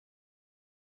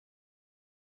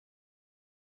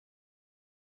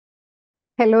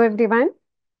Hello, everyone.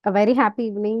 A very happy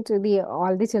evening to the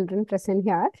all the children present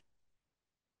here.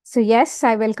 So yes,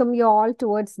 I welcome you all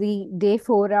towards the day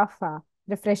 4 of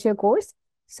refresher course.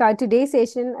 So our today's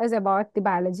session is about the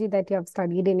biology that you have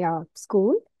studied in your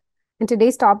school. And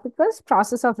today's topic was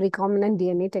process of recombinant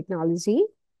DNA technology.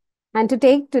 And to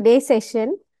take today's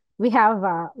session, we have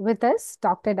with us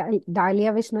Dr.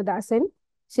 Dalia Vishnudasan.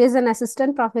 She is an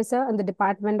assistant professor in the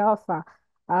Department of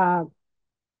uh,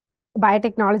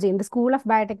 Biotechnology in the School of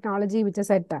Biotechnology, which is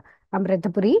at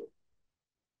Amritapuri.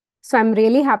 So I'm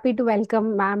really happy to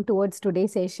welcome ma'am towards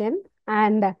today's session.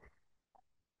 And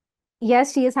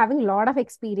yes, she is having a lot of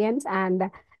experience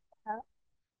and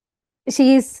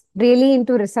she is really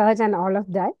into research and all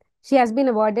of that. She has been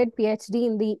awarded PhD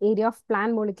in the area of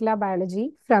plant molecular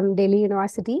biology from Delhi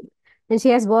University. And she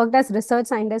has worked as research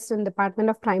scientist in the Department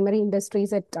of Primary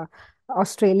Industries at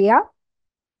Australia.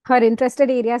 Her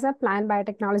interested areas are plant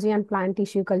biotechnology and plant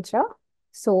tissue culture.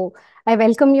 So I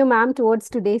welcome you, ma'am, towards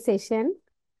today's session.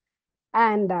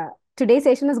 And today's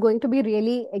session is going to be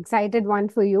really excited one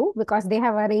for you because they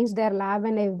have arranged their lab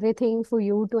and everything for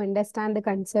you to understand the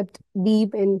concept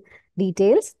deep in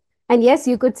details. And yes,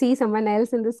 you could see someone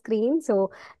else in the screen. So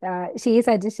she is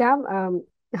Ajisha,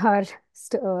 her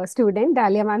student,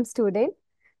 Dalia ma'am student.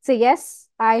 So yes,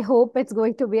 I hope it's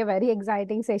going to be a very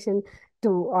exciting session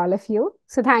to all of you.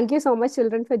 So thank you so much,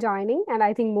 children, for joining. And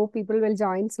I think more people will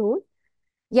join soon.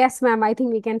 Yes, ma'am, I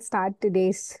think we can start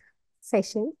today's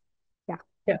session. Yeah.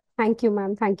 Yeah. Thank you,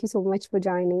 ma'am. Thank you so much for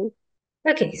joining.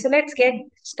 Okay, so let's get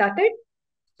started.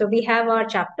 So we have our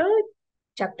chapter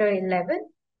 11.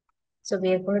 So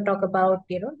we are going to talk about,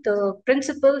 the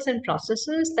principles and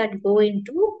processes that go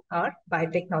into our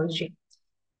biotechnology.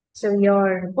 So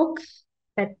your book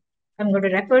that I'm going to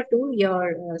refer to,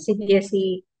 your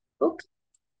CBSE book.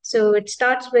 So it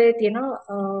starts with,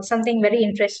 something very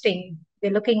interesting.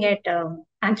 We're looking at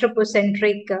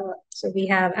anthropocentric. So we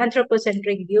have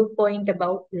anthropocentric viewpoint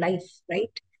about life, right?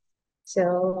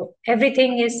 So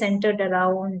everything is centered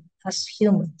around us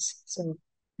humans. So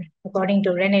according to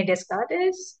René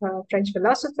Descartes, a French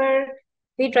philosopher,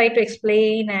 we try to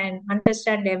explain and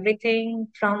understand everything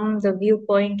from the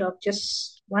viewpoint of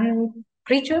just one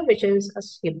creature, which is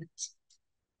us humans.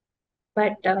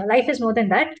 But life is more than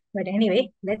that. But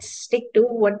anyway, let's stick to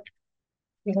what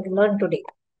we're going to learn today.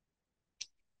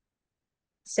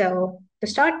 So to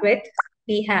start with,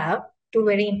 we have two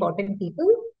very important people.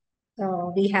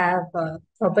 We have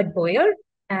Herbert Boyer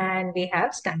and we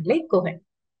have Stanley Cohen.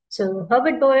 So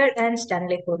Herbert Boyer and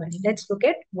Stanley Cohen, let's look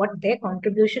at what their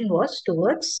contribution was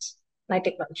towards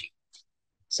biotechnology.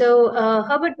 So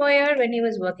Herbert Boyer, when he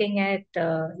was working at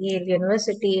Yale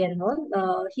University and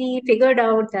all, he figured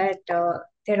out that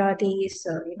there are these,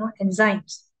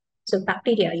 enzymes. So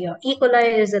bacteria, your E.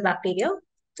 coli is a bacteria.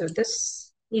 So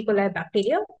this E. coli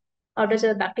bacteria, how does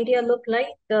a bacteria look like?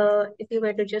 If you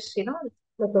were to just,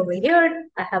 look over here,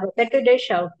 I have a petri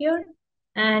dish out here,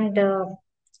 and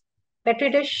petri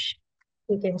dish,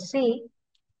 you can see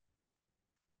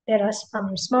there are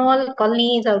some small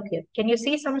colonies out here. Can you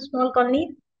see some small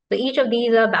colonies? So each of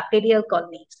these are bacterial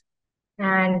colonies.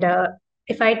 And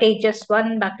if I take just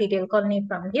one bacterial colony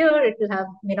from here, it will have,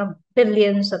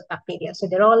 billions of bacteria. So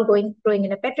they're all growing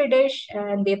in a petri dish,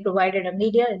 and they provided a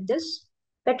media in this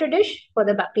petri dish for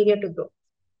the bacteria to grow.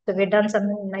 So we've done some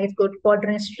nice good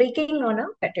quadrant streaking on a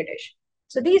petri dish.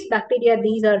 So these bacteria,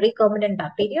 these are recombinant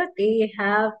bacteria. They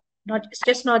have not, it's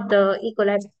just not the E.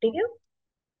 coli bacteria,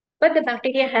 but the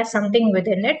bacteria has something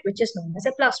within it, which is known as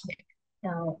a plasmid.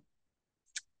 Now,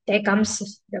 there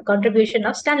comes the contribution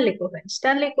of Stanley Cohen.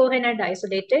 Stanley Cohen had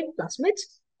isolated plasmids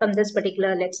from this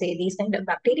particular, let's say, these kind of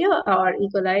bacteria or E.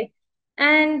 coli.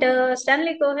 And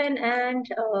Stanley Cohen and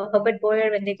Herbert Boyer,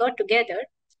 when they got together,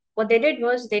 what they did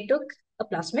was they took a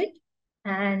plasmid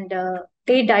and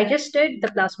they digested the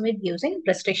plasmid using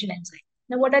restriction enzyme.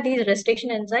 Now, what are these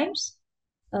restriction enzymes?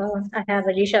 I have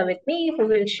Arisha with me who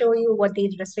will show you what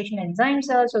these restriction enzymes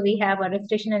are. So we have a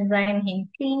restriction enzyme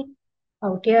HIN3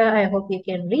 out here. I hope you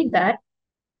can read that.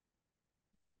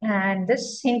 And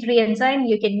this HIN3 enzyme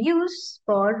you can use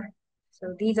for,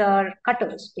 so these are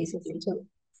cutters basically. So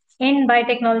in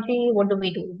biotechnology, what do?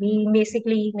 We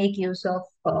basically make use of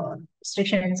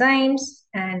restriction enzymes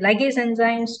and ligase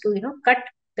enzymes to, cut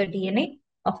the DNA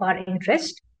of our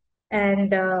interest.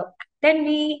 And then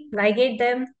we ligate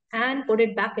them and put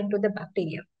it back into the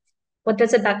bacteria. What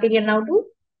does the bacteria now do?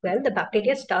 Well, the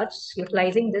bacteria starts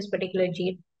utilizing this particular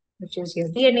gene, which is your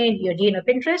DNA, your gene of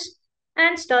interest,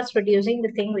 and starts producing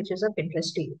the thing which is of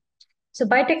interest to you. So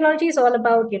biotechnology is all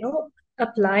about,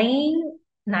 applying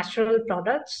natural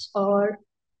products or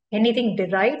anything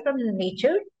derived from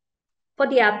nature for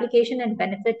the application and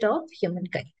benefit of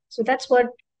humankind. So that's what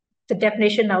the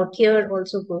definition out here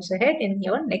also goes ahead in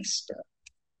your next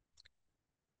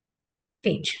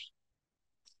page.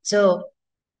 So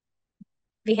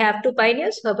we have two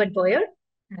pioneers, Herbert Boyer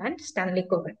and Stanley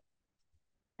Cohen.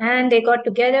 And they got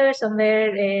together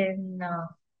somewhere in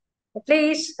a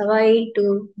place, Hawaii,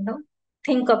 to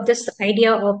think of this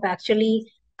idea of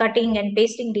actually cutting and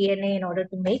pasting DNA in order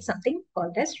to make something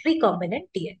called as recombinant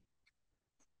DNA.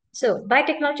 So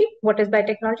biotechnology, what is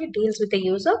biotechnology? Deals with the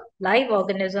use of live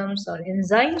organisms or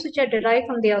enzymes which are derived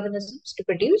from the organisms to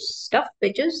produce stuff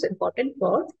which is important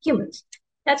for humans.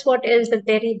 That's what is the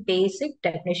very basic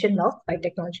definition of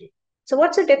biotechnology. So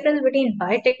what's the difference between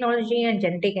biotechnology and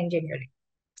genetic engineering?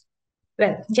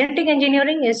 Well, genetic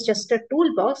engineering is just a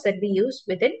toolbox that we use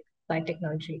within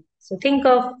biotechnology. So think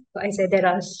of, I said there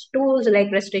are tools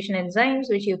like restoration enzymes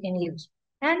which you can use.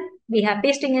 And we have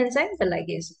pasting enzymes, the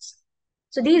ligases.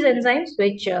 So these enzymes,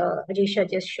 which Ajisha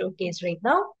just showcased right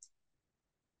now,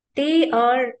 they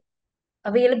are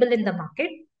available in the market.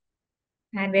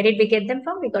 And where did we get them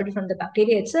from? We got it from the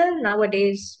bacteria itself.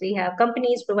 Nowadays, we have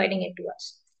companies providing it to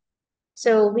us.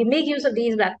 So we make use of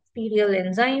these bacterial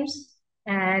enzymes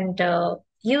and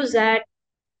use that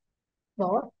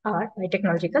for our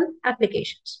biotechnological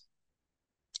applications.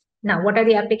 Now, what are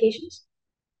the applications?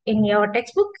 In your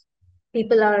textbook,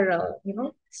 people are,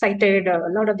 cited a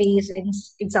lot of these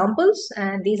examples,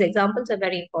 and these examples are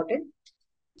very important.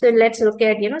 So let's look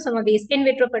at, some of these in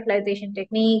vitro fertilization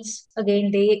techniques.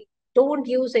 Again, they don't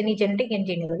use any genetic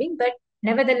engineering, but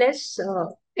nevertheless,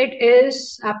 it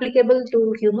is applicable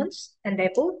to humans, and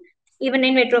therefore, even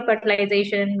in vitro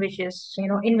fertilization, which is,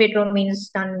 in vitro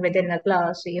means done within a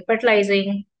glass. So you're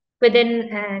fertilizing within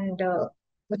and a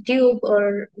tube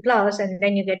or glass, and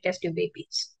then you get test tube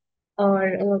babies.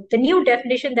 Or the new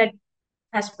definition that,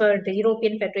 as per the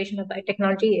European Federation of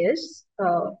Biotechnology, is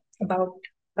about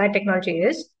biotechnology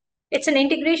is it's an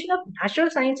integration of natural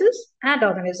sciences and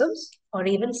organisms, or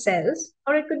even cells,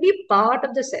 or it could be part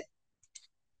of the cell.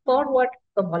 For what?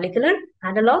 For molecular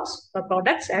analogs for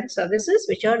products and services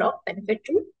which are of benefit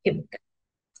to humankind.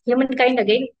 Humankind,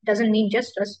 again, doesn't mean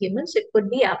just us humans. It could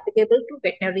be applicable to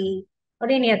veterinary or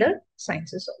any other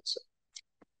sciences also.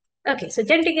 Okay, so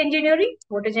genetic engineering.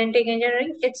 What is genetic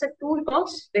engineering? It's a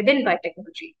toolbox within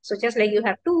biotechnology. So just like you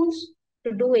have tools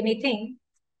to do anything,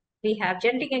 we have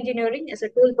genetic engineering as a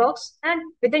toolbox, and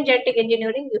within genetic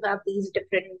engineering, you have these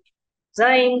different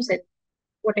enzymes and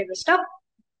whatever stuff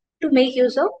to make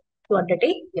use of to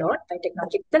undertake your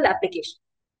biotechnological application.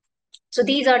 So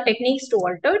these are techniques to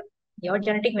alter your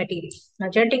genetic material. Now,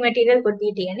 genetic material could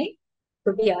be DNA,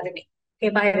 could be RNA.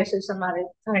 Okay, viruses, some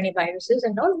RNA viruses,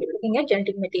 and all. We're looking at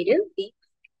genetic material.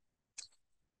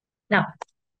 Now,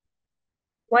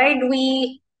 why do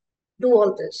we do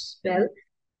all this? Well,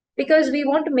 because we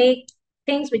want to make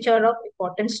things which are of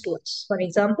importance to us. For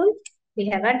example, we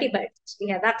have antibiotics, we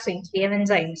have vaccines, we have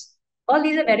enzymes. All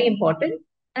these are very important.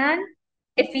 And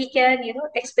if we can,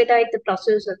 expedite the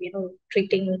process of,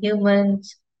 treating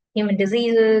humans, human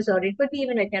diseases, or it could be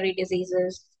even veterinary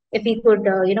diseases, if we could,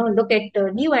 look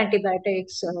at new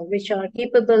antibiotics which are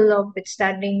capable of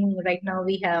withstanding. Right now,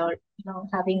 we are,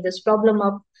 having this problem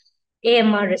of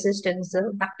AMR resistance.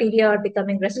 Bacteria are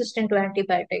becoming resistant to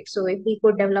antibiotics. So if we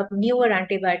could develop newer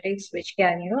antibiotics which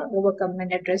can, overcome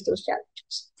and address those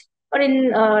challenges. Or in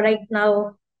right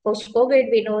now,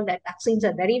 post-COVID, we know that vaccines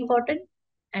are very important,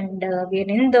 and we are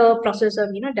in the process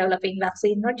of, developing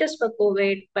vaccine not just for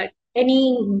COVID, but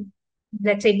any,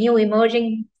 let's say, new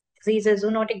emerging diseases,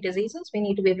 zoonotic diseases. We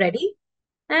need to be ready.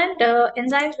 And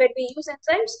enzymes, when we use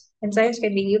enzymes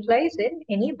can be utilized in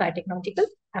any biotechnological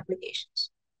applications.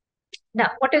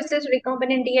 Now, what is this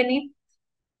recombinant DNA?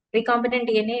 Recombinant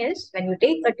DNA is when you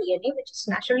take a DNA which is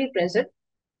naturally present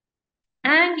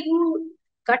and you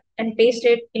cut and paste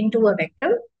it into a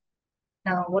vector.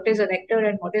 Now, what is a vector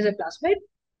and what is a plasmid?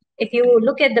 If you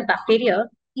look at the bacteria,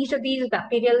 each of these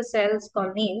bacterial cells,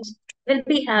 colonies, will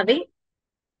be having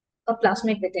a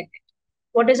plasmid within it.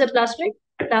 What is a plasmid?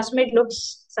 A plasmid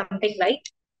looks something like,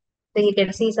 so you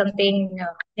can see something,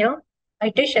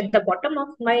 whitish at the bottom of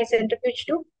my centrifuge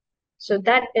tube. So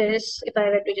that is, if I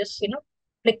were to just,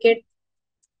 click it,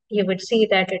 you would see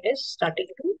that it is starting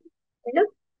to,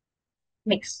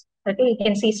 mix. Okay, you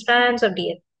can see strands of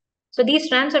DNA. So these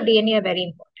strands of DNA are very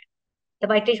important. The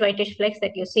whitish flecks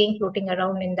that you're seeing floating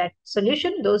around in that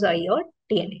solution, those are your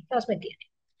DNA, plasmid DNA.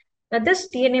 Now this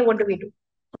DNA, what do?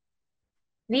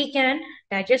 We can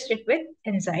digest it with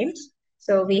enzymes.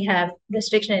 So we have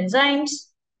restriction enzymes,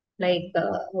 like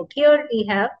out here we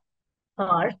have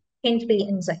our HIN3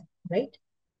 enzyme, right?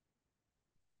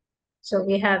 So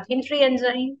we have HIN3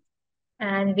 enzyme,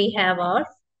 and we have our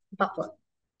buffer.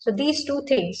 So these two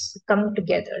things come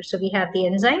together. So we have the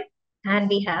enzyme and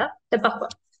we have the buffer.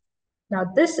 Now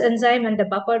this enzyme and the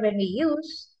buffer, when we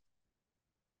use,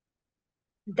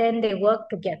 then they work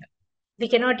together. We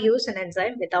cannot use an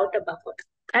enzyme without a buffer,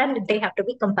 and they have to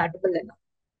be compatible enough.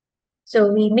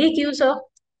 So we make use of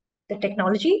the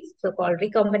technology, so-called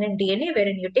recombinant DNA,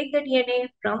 wherein you take the DNA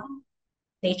from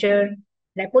nature,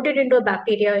 and I put it into a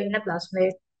bacteria in a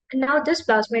plasmid, and now this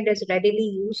plasmid is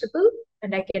readily usable,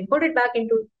 and I can put it back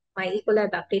into my E.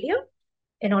 coli bacteria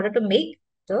in order to make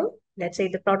the, let's say,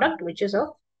 the product which is of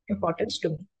importance to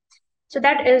me. So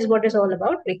that is what is all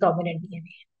about recombinant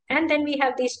DNA. And then we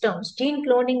have these terms, gene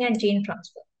cloning and gene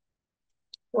transfer.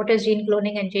 What is gene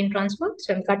cloning and gene transfer?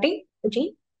 So I'm cutting the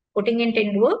gene, putting it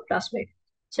into a plasmid.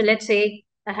 So let's say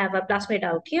I have a plasmid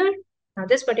out here. Now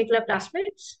this particular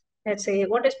plasmids, let's say,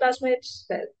 what is plasmids?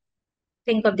 Well,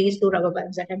 think of these two rubber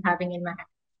bands that I'm having in my hand.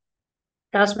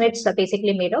 Plasmids are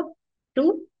basically made of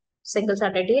two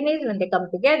single-stranded DNAs. When they come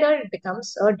together, it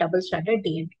becomes a double-stranded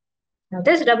DNA. Now,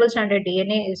 this double-stranded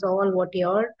DNA is all what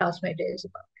your plasmid is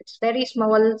about. It's very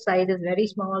small, size is very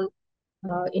small.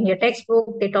 In your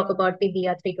textbook, they talk about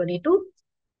PBR322.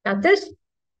 Now, this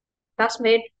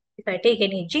plasmid, if I take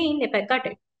any gene, if I cut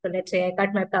it, so let's say I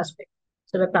cut my plasmid.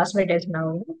 So the plasmid is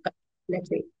now, let's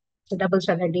say, it's a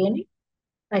double-stranded DNA.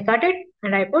 I cut it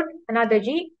and I put another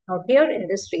gene out here in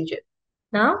this region.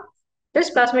 Now,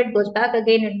 this plasmid goes back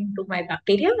again into my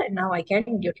bacteria, and now I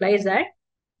can utilize that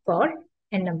for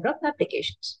a number of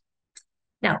applications.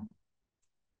 Now,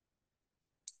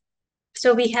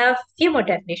 so we have few more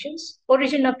definitions.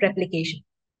 Origin of replication.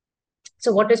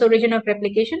 So what is origin of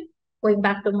replication? Going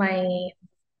back to my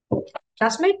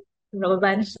plasmid, rubber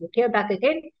bands here back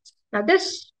again. Now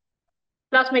this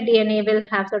plasmid DNA will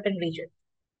have certain regions.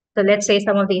 So let's say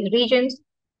some of these regions,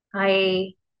 I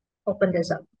open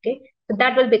this up, okay? So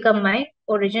that will become my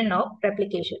origin of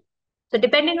replication. So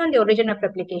depending on the origin of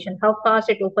replication, how fast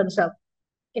it opens up.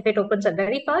 If it opens up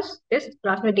very fast, this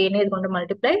plasmid DNA is going to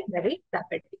multiply very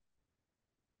rapidly.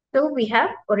 So we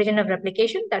have origin of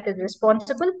replication that is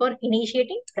responsible for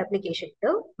initiating replication,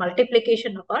 the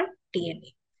multiplication of our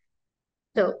DNA.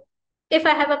 So if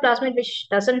I have a plasmid which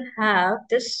doesn't have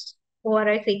this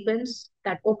ORI sequence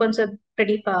that opens up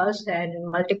pretty fast and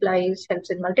multiplies, helps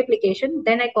in multiplication,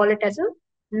 then I call it as a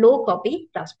low copy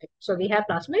plasmid. So we have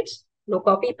plasmids, low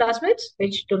copy plasmids,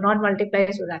 which do not multiply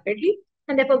so rapidly.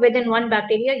 And therefore, within one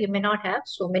bacteria, you may not have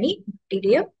so many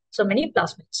bacteria, so many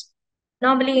plasmids.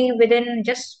 Normally, within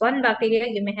just one bacteria,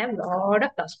 you may have a lot of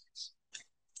plasmids.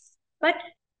 But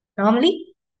normally,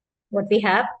 what we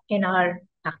have in our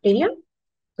bacteria,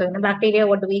 so in a bacteria,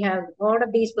 what do we have? A lot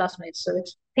of these plasmids. So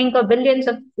it's, think of billions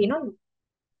of,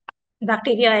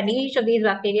 bacteria, and each of these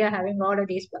bacteria having a lot of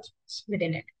these plasmids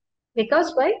within it.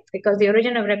 Because why? Because the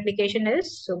origin of replication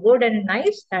is so good and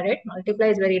nice that it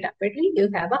multiplies very rapidly. You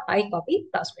have a high copy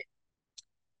plasmid.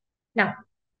 Now,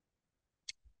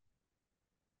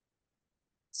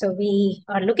 so we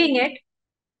are looking at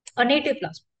a native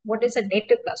plasmid. What is a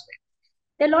native plasmid?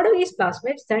 There are a lot of these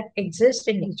plasmids that exist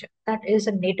in nature. That is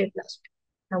a native plasmid.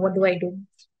 Now, what do?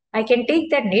 I can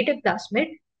take that native plasmid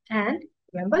and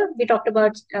remember we talked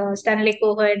about Stanley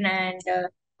Cohen and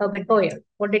Herbert Boyer.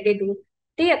 What did they do?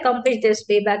 They accomplished this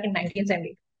way back in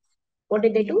 1970. What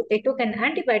did they do? They took an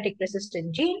antibiotic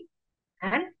resistant gene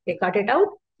and they cut it out,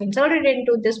 inserted it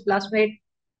into this plasmid,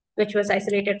 which was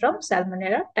isolated from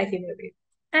Salmonella typhimurium.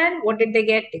 And what did they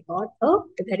get? They got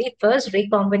the very first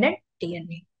recombinant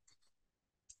DNA.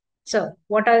 So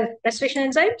what are restriction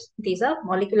enzymes? These are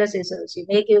molecular scissors. You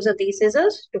make use of these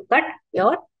scissors to cut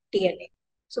your DNA.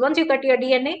 So once you cut your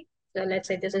DNA, so let's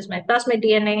say this is my plasmid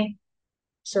DNA.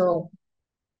 So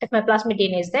if my plasmid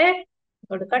DNA is there, I'm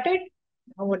going to cut it.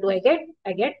 Now what do I get?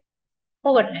 I get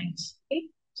overhangs. Okay.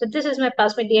 So this is my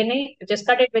plasmid DNA. I just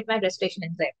cut it with my restriction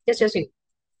enzyme. Just as you.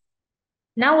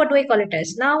 Now what do I call it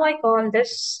as? Now I call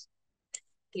this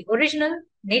the original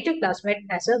native plasmid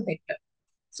as a vector.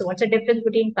 So what's the difference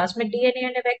between plasmid DNA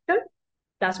and a vector?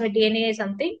 Plasmid DNA is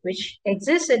something which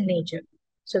exists in nature.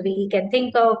 So we can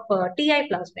think of TI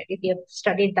plasmid. If you have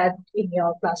studied that in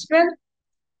your class 12,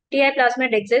 TI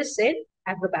plasmid exists in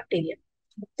agrobacterium.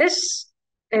 This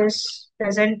is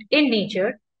present in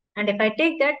nature. And if I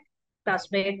take that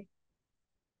plasmid,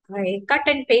 I cut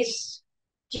and paste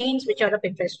genes which are of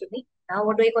interest to me. Now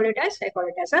what do I call it as? I call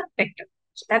it as a vector.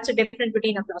 So that's the difference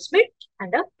between a plasmid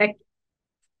and a vector.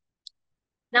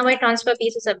 Now I transfer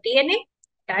pieces of DNA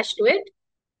attached to it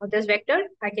of this vector.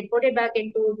 I can put it back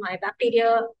into my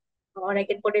bacteria, or I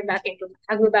can put it back into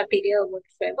agrobacteria or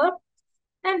whatever.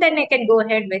 And then I can go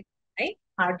ahead with my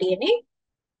rDNA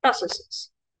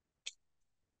processes.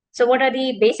 So what are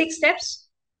the basic steps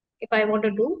if I want to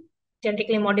do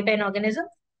genetically modify an organism?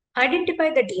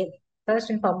 Identify the DNA, first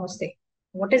and foremost thing.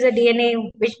 What is the DNA?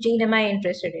 Which gene am I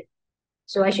interested in?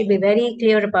 So I should be very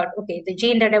clear about, okay, the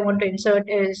gene that I want to insert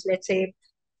is, let's say,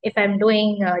 if I'm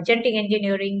doing genetic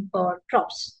engineering for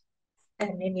crops.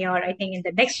 And in your, I think in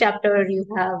the next chapter, you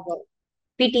have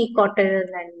PT cotton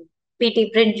and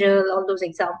PT brinjal, all those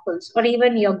examples, or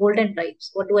even your golden rice.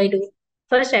 What do I do?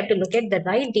 First, I have to look at the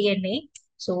right DNA.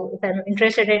 So if I'm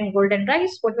interested in golden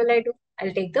rice, what will I do?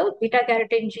 I'll take the beta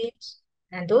carotene genes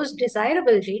and those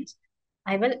desirable genes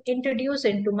I will introduce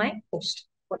into my host.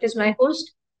 What is my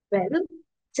host? Well,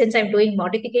 since I'm doing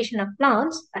modification of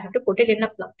plants, I have to put it in a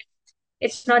plant.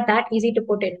 It's not that easy to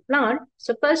put in a plant.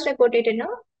 So first I put it in a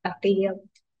bacteria.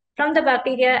 From the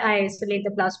bacteria, I isolate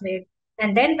the plasmid.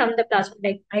 And then from the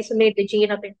plasmid, I isolate the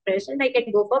gene of interest and I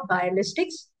can go for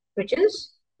biolistics, which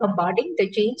is bombarding the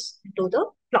genes into the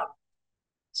plant.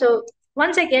 So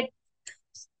once I get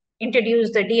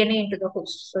introduced the DNA into the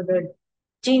host, so the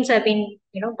genes have been,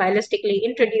 biologically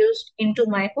introduced into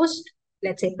my host,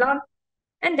 let's say plant.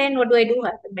 And then what do? I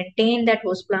have to maintain that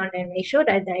host plant and make sure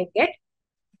that I get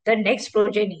the next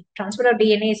progeny. Transfer of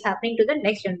DNA is happening to the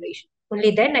next generation.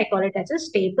 Only then I call it as a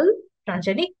stable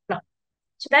transgenic plant.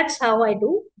 So that's how I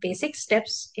do basic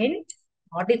steps in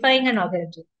modifying an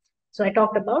organism. So I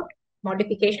talked about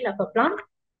modification of a plant.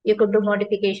 You could do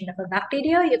modification of a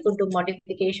bacteria. You could do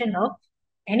modification of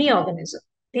any organism.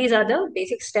 These are the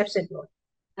basic steps involved.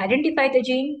 Identify the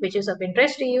gene which is of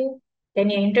interest to you. Then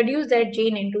you introduce that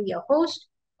gene into your host.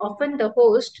 Often the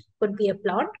host could be a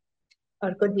plant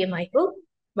or could be a microbe,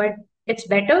 but it's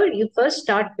better you first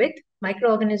start with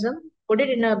microorganism, put it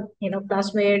in a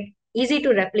plasmid, easy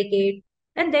to replicate,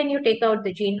 and then you take out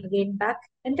the gene again back,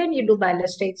 and then you do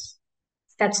biolistics.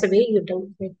 That's the way you do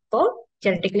it for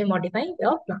genetically modifying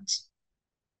your plants.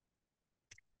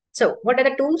 So, what are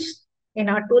the tools in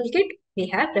our toolkit? We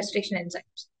have restriction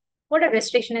enzymes. What are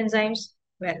restriction enzymes?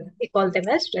 Well, we call them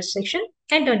as restriction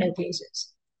endonucleases.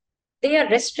 They are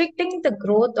restricting the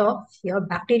growth of your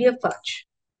bacteriophage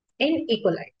in E.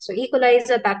 coli. So E. coli is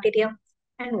a bacteria.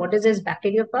 And what is this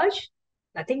bacteriophage?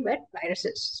 Nothing but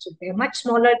viruses. So they're much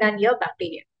smaller than your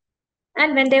bacteria.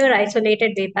 And when they were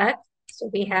isolated way back,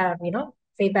 so we have,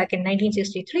 way back in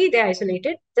 1963, they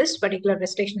isolated this particular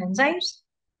restriction enzymes.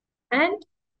 And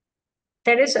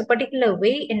there is a particular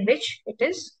way in which it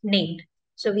is named.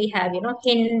 So we have,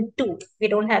 HIN2. We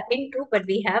don't have HIN2, but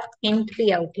we have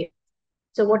HIN3 out here.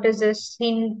 So what is this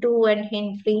HIN2 and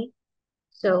HIN3?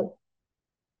 So,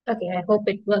 okay, I hope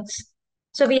it works.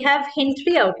 So we have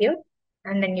HIN3 out here,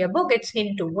 and then your book it's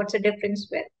HIN2. What's the difference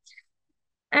with?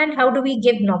 And how do we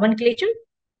give nomenclature?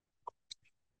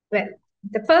 Well,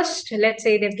 the first, let's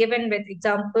say they've given with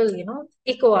example,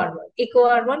 EcoR1.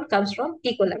 EcoR1 comes from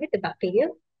E. coli, the bacteria,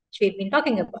 which we've been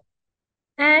talking about.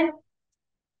 And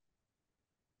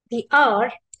the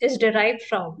R is derived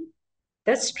from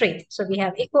the strain. So we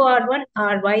have EcoR1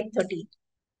 RY13.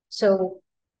 So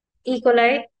E.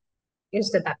 coli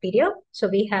is the bacteria. So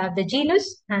we have the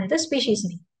genus and the species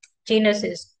name. Genus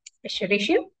is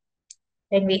Escherichia.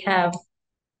 Then we have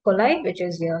coli, which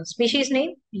is your species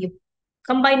name. You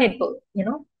combine it both,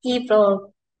 E from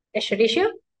Escherichia,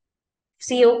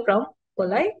 CO from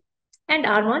coli, and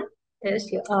R1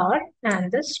 is your R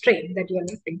and the strain that you're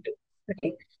referring to.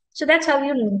 Okay, so that's how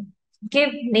you give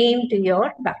name to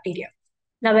your bacteria.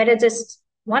 Now, where is this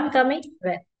one coming?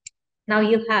 Well, now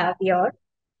you have your,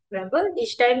 remember,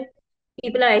 each time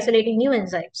people are isolating new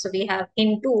enzymes. So we have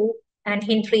HIN2 and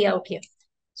HIN3 out here.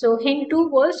 So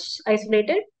HIN2 was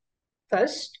isolated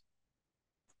first,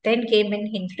 then came in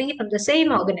HIN3 from the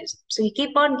same organism. So you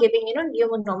keep on giving,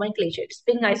 new nomenclature. It's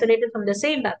being isolated from the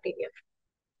same bacteria.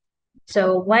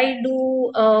 So why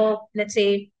do, let's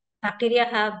say, bacteria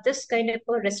have this kind of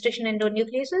a restriction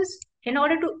endonucleases? In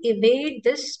order to evade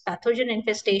this pathogen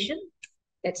infestation,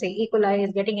 let's say E. coli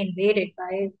is getting invaded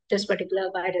by this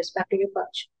particular virus,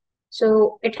 bacteriophage.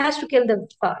 So it has to kill the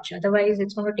phage, otherwise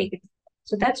it's going to take it.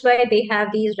 So that's why they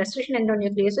have these restriction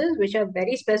endonucleases, which are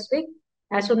very specific.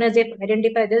 As soon as they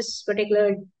identify this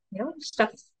particular,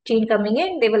 stuff gene coming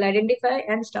in, they will identify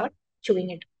and start chewing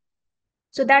it.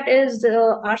 So that is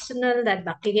the arsenal that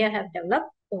bacteria have developed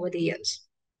over the years.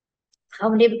 How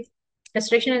many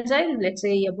restriction enzymes? Let's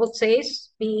say your book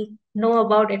says we know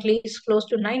about at least close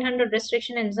to 900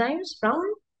 restriction enzymes from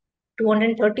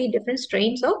 230 different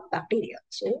strains of bacteria.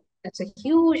 So that's a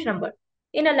huge number.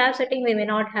 In a lab setting, we may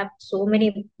not have so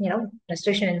many,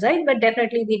 restriction enzymes, but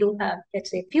definitely we do have, let's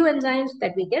say, few enzymes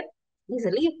that we can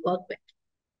easily work with.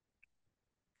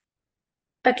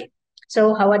 Okay,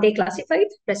 So how are they classified?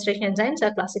 Restriction enzymes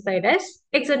are classified as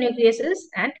exonucleases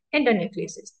and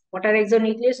endonucleases. What are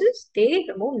exonucleases? They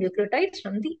remove nucleotides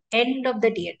from the end of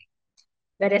the DNA.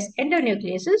 Whereas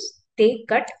endonucleases, they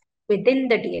cut within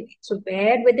the DNA. So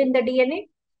where within the DNA?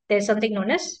 There's something known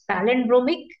as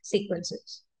palindromic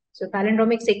sequences. So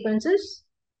palindromic sequences,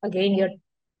 again, your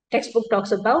textbook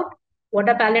talks about what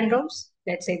are palindromes.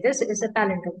 Let's say this is a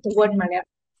palindrome, the word Malayalam.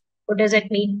 What does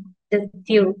it mean? If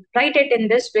you write it in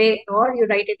this way or you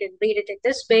write it and read it in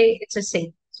this way, it's the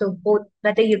same. So both,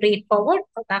 whether you read forward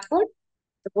or backward,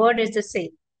 the word is the same.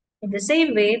 In the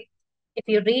same way, if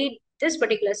you read this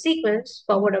particular sequence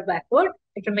forward or backward,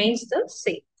 it remains the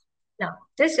same. Now,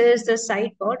 this is the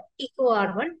site for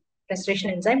EcoR1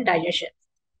 restriction enzyme digestion.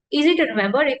 Easy to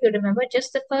remember if you remember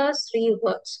just the first three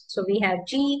words. So we have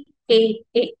G, A,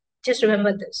 A. Just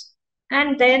remember this.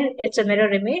 And then it's a mirror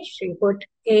image. So you put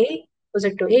A,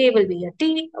 opposite to A will be your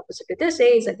T, opposite to this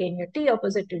A is again your T,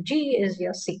 opposite to G is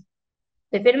your C.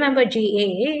 If you remember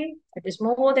GAA, that is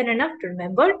more than enough to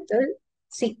remember the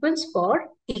sequence for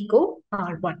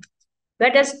EcoR1.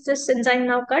 Where does this enzyme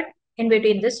now cut? In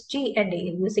between this G and A.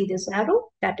 You see this arrow?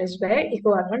 That is where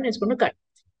EcoR1 is going to cut.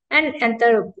 And at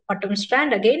the bottom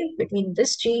strand again, between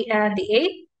this G and the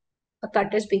A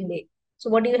cut is being made. So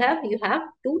what do you have? You have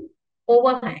two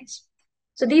overhangs.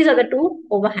 So these are the two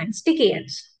overhangs, sticky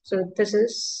ends. So this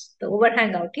is the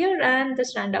overhang out here and the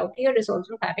strand out here is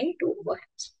also having two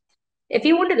overhangs. If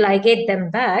you want to ligate them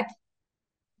back,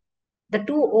 the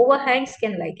two overhangs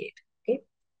can ligate. Okay.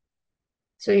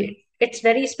 So it's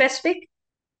very specific.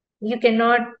 You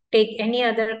cannot take any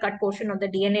other cut portion of the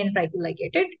DNA and try to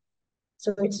ligate it.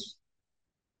 So it's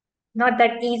not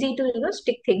that easy to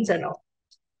stick things around.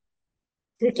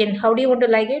 How do you want to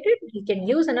ligate it? You can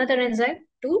use another enzyme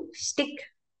to stick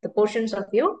the portions of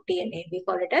your DNA. We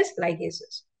call it as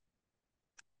ligases.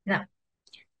 Now,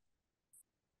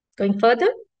 going further,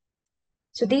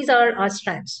 so these are our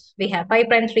strands. We have 5'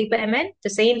 3' N, the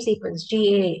same sequence,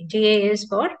 GA. GA is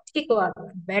for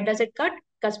EcoR1. Where does it cut?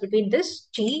 Cuts between this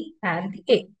G and the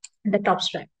A, the top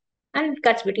strand. And it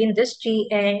cuts between this G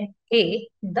and A,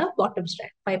 the bottom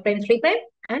strand. 5' 3',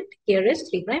 and here is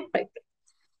 3' 5'.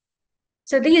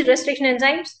 So these restriction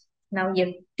enzymes, now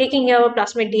you're taking your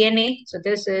plasmid DNA. So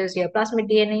this is your plasmid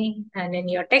DNA. And in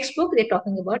your textbook, they're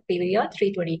talking about PVR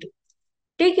 322.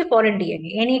 Take your foreign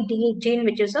DNA, any gene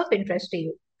which is of interest to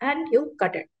you, and you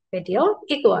cut it with your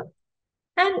EcoR.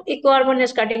 And EcoR1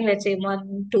 is cutting, let's say,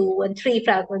 1, 2, and 3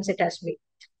 fragments it has made.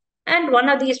 And one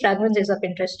of these fragments is of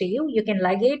interest to you. You can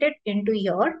ligate it into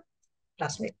your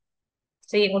plasmid.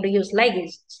 So you're going to use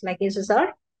ligases. Ligases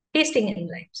are pasting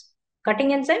enzymes. Cutting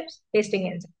enzymes,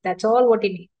 pasting enzymes. That's all what you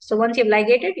need. So once you've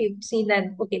ligated, you've seen that,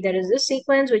 okay, there is this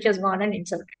sequence which has gone and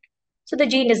inserted. So the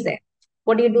gene is there.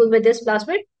 What do you do with this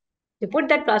plasmid? You put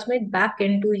that plasmid back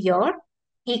into your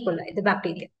E. coli, the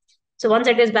bacteria. So once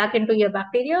it is back into your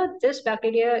bacteria, this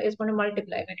bacteria is going to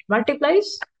multiply. When it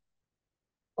multiplies,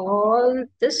 all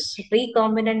this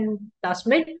recombinant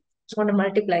plasmid is going to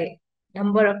multiply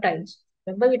number of times.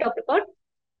 Remember we talked about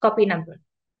copy number,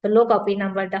 the low copy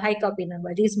number, the high copy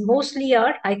number. These mostly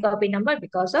are high copy number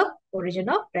because of origin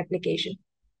of replication.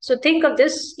 So think of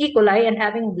this E. coli and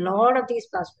having a lot of these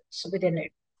plasmids within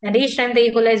it. And each time the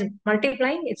E. coli is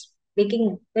multiplying, it's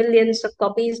making billions of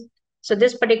copies. So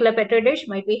this particular petri dish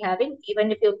might be having,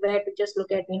 even if you were to just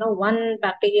look at, one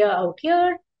bacteria out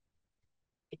here,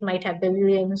 it might have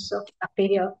billions of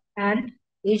bacteria, and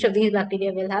each of these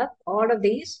bacteria will have all of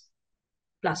these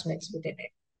plasmids within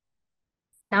it.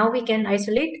 Now we can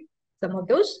isolate some of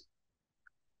those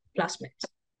plasmids.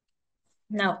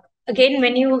 Now, again,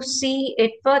 when you see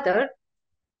it further,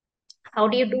 how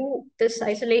do you do this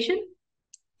isolation?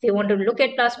 If you want to look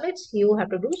at plasmids, you have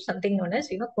to do something known as,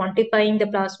 quantifying the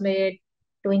plasmid,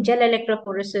 doing gel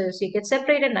electrophoresis. You can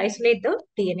separate and isolate the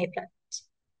DNA fragments.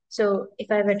 So if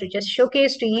I were to just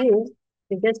showcase to you,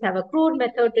 we just have a crude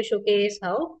method to showcase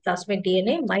how plasmid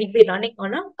DNA might be running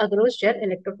on a agarose gel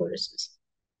electrophoresis.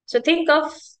 So think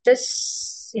of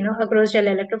this, agarose gel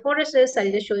electrophoresis.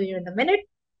 I'll just show you in a minute.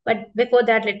 But before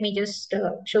that, let me just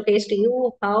showcase to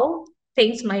you how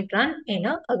things might run in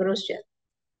a agarose gel.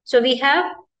 So we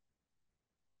have,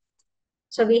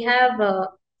 so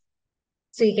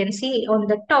you can see on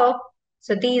the top,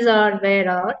 so these are where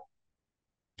our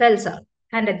wells are.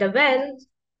 And at the wells,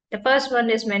 the first one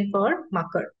is meant for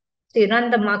marker. So you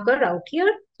run the marker out here.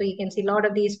 So you can see a lot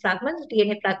of these fragments,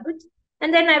 DNA fragments.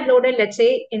 And then I've loaded, let's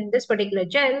say, in this particular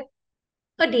gel,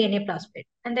 a DNA plasmid.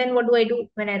 And then what do I do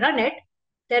when I run it?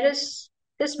 There is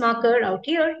this marker out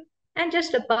here. And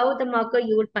just above the marker,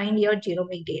 you would find your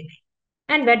genomic DNA.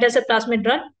 And where does the plasmid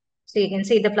run? So you can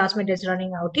see the plasmid is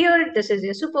running out here. This is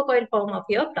a supercoiled form of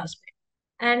your plasmid.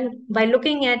 And by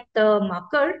looking at the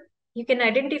marker, you can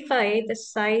identify the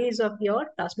size of your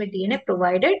plasmid DNA,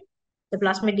 provided the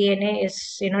plasmid DNA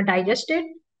is, digested.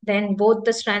 Then both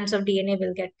the strands of DNA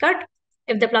will get cut.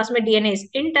 If the plasmid DNA is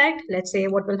intact, let's say,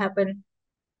 what will happen?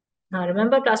 Now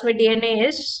remember, plasmid DNA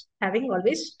is having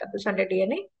always double-stranded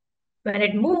DNA. When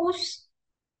it moves,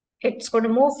 it's going to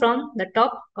move from the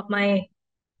top of my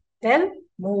cell,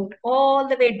 moved all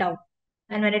the way down.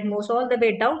 And when it moves all the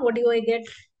way down, what do I get?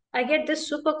 I get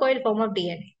this supercoiled form of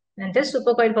DNA. And this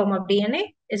supercoiled form of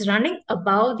DNA is running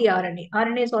above the RNA.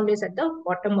 RNA is always at the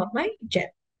bottom of my gel.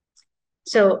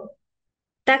 So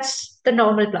that's the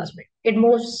normal plasmid. It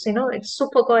moves, it's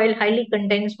supercoiled, highly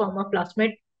condensed form of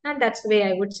plasmid. And that's the way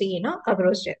I would see,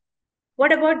 agarose gel.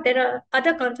 What about there are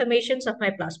other conformations of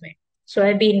my plasmid? So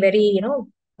I've been very,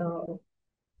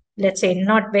 let's say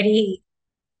not very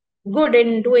good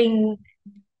in doing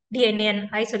DNA and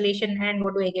isolation. And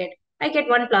what do I get? I get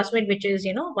one plasmid, which is,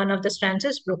 one of the strands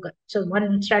is broken. So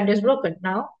one strand is broken.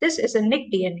 Now, this is a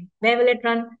nick DNA. Where will it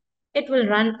run? It will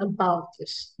run above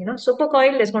this.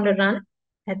 Supercoil is going to run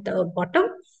at the bottom.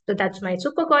 So that's my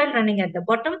supercoil running at the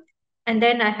bottom. And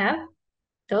then I have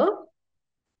the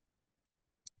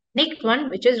nicked one,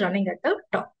 which is running at the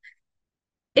top.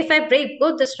 If I break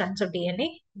both the strands of DNA,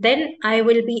 then I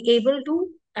will be able to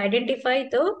identify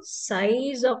the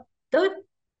size of the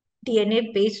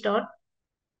DNA based on.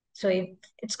 So if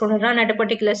it's going to run at a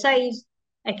particular size,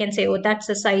 I can say, oh, that's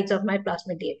the size of my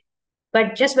plasmid DNA.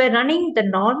 But just by running the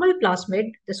normal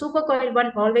plasmid, the supercoiled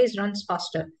one always runs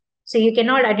faster. So you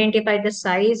cannot identify the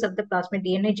size of the plasmid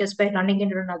DNA just by running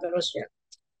into another gel.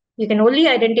 You can only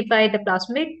identify the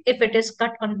plasmid if it is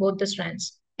cut on both the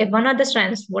strands. If one of the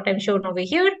strands, what I'm shown over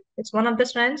here, it's one of the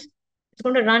strands, it's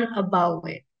going to run above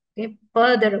it, okay,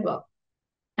 further above.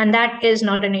 And that is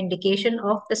not an indication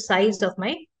of the size of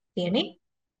my DNA,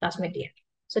 plasmid DNA.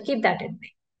 So keep that in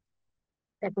mind.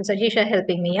 That was Ajisha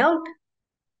helping me out.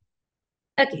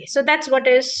 Okay, so that's what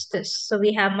is this. So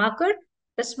we have marker.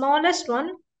 The smallest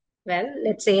one, well,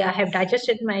 let's say I have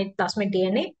digested my plasmid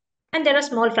DNA and there are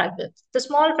small fragments. The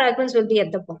small fragments will be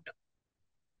at the bottom.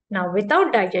 Now,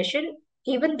 without digestion,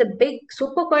 even the big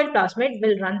supercoiled plasmid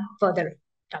will run further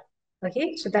down.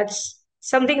 Okay, so that's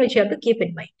something which you have to keep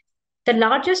in mind. The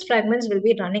largest fragments will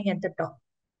be running at the top.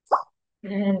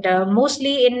 And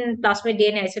mostly in plasmid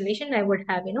DNA isolation, I would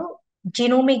have,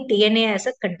 genomic DNA as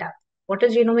a contact. What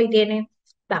is genomic DNA?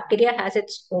 Bacteria has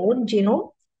its own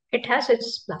genome. It has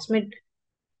its plasmid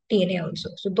DNA also.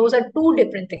 So those are two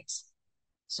different things.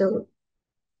 So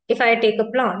if I take a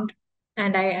plant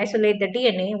and I isolate the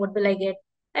DNA, what will I get?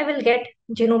 I will get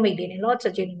genomic DNA, lots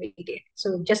of genomic DNA.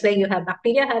 So just like you have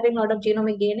bacteria having a lot of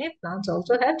genomic DNA, plants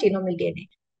also have genomic DNA.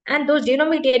 And those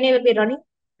genomic DNA will be running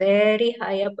very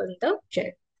high up in the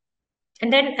gel.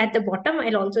 And then at the bottom,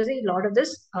 I'll also see a lot of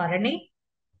this RNA,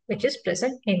 which is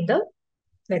present in the,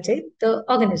 let's say, the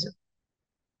organism.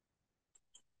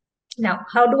 Now,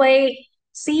 how do I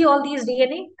see all these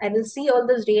DNA? I will see all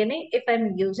this DNA if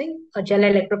I'm using a gel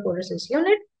electrophoresis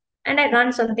unit and I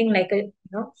run something like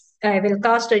I will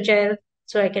cast a gel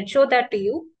so I can show that to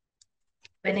you.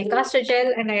 When I cast a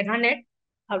gel and I run it,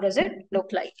 how does it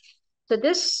look like? So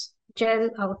this gel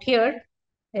out here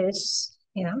is,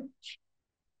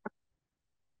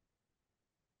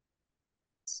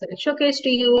 so I'll showcase to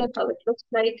you how it looks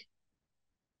like.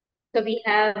 So we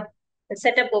have the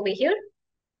setup over here,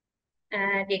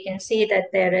 and you can see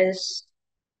that there is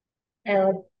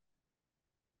a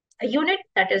unit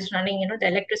that is running, the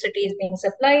electricity is being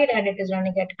supplied and it is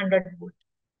running at 100 volt.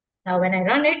 Now, when I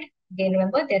run it, again,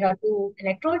 remember there are two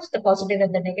electrodes, the positive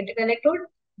and the negative electrode.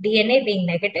 DNA being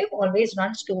negative always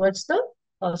runs towards the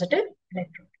positive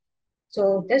electrode.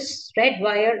 So this red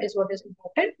wire is what is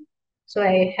important. So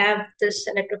I have this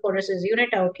electrophoresis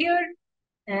unit out here,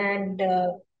 and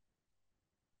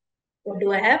what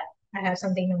do I have? I have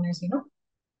something known as,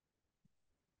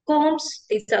 combs.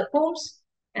 These are combs,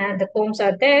 and the combs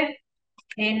are there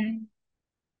in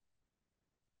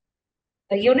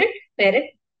a unit wherein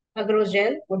agarose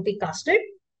gel would be casted.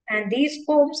 And these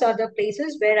combs are the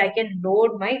places where I can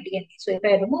load my DNA. So if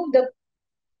I remove the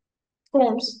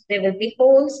combs, there will be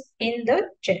holes in the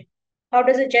gel. How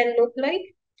does a gel look like?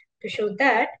 To show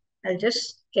that, I'll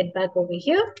just get back over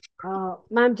here.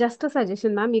 Ma'am, just a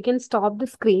suggestion, ma'am. You can stop the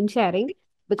screen sharing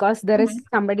because there is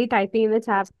somebody typing in the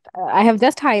chat. I have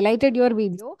just highlighted your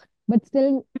video, but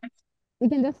still, you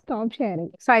can just stop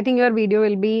sharing. So I think your video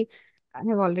will be, I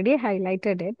have already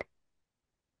highlighted it.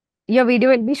 Your video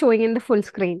will be showing in the full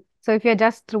screen. So if you're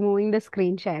just removing the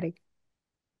screen sharing.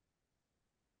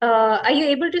 Are you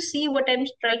able to see what I'm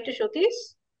trying to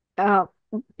showcase? Uh,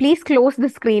 Please close the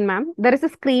screen, ma'am. There is a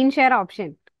screen share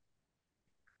option.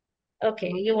 Okay,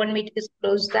 you want me to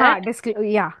disclose Ha, that?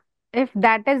 yeah. If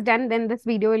that is done, then this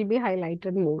video will be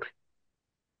highlighted more.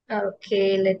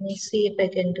 Okay, let me see if I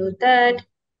can do that.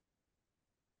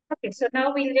 Okay, so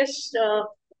now we'll just,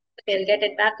 okay, I'll get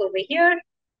it back over here.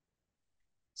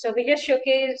 So we just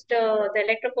showcased the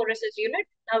electrophoresis unit.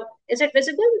 Now, is it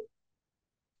visible?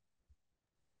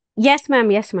 Yes,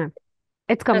 ma'am. Yes, ma'am.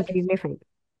 It's Okay. completely fine.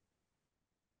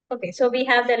 Okay, so we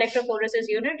have the electrophoresis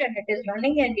unit and it is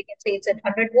running and we can say it's at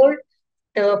 100 volt.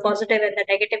 The positive and the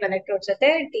negative electrodes are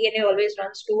there. DNA always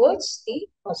runs towards the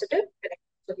positive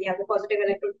electrode. So we have the positive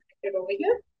electrode connected over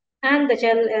here and the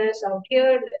gel is out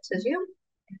here, let's assume,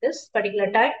 in this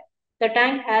particular tank. The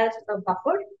tank has a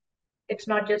buffer. It's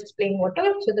not just plain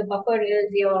water. So the buffer is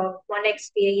your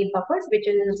 1x PAE buffer, which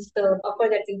is the buffer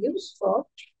that we use for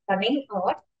running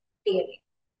our DNA.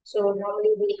 So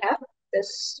normally we have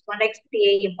this 1x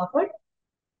PAE buffer.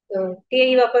 The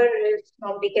PAE buffer is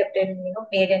normally kept in,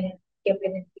 made and kept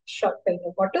in short kind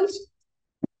of bottles.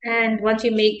 And once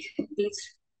you make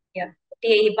these, yeah,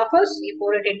 PAE buffers, you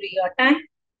pour it into your tank.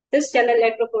 This gel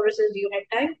electrophoresis unit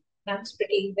tank runs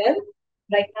pretty well.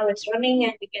 Right now it's running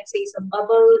and we can see some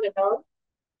bubbles and all,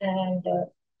 and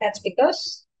that's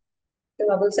because the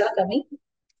bubbles are coming.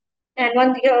 And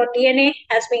once your DNA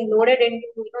has been loaded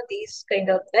into these kind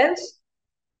of wells,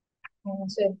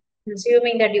 so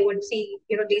assuming that you would see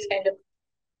these kind of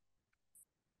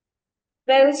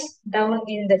wells down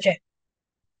in the gel.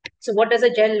 So what does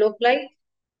a gel look like?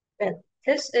 Well,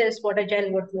 this is what a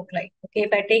gel would look like. Okay,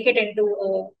 if I take it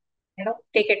into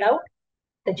take it out,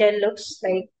 the gel looks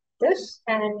like this,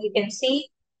 and you can see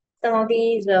some of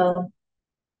these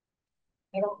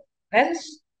you know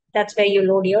wells. That's where you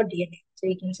load your DNA. So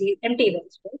you can see empty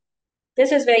wells. Right?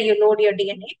 This is where you load your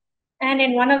DNA. And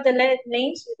in one of the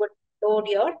lanes, you would load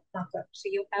your marker. So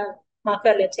you have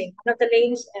marker, let's say, in one of the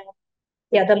lanes, and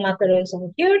the other marker is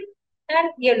over here. And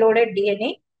you loaded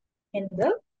DNA in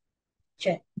the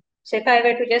gel. So if I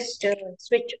were to just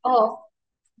switch off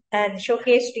and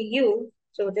showcase to you,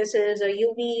 so this is a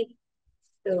UV.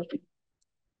 So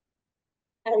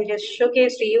I will just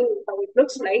showcase to you how it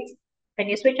looks like when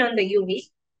you switch on the UV.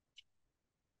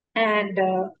 And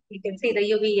you can see the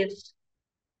UV is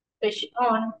switched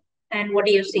on. And what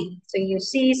do you see? So you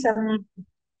see some,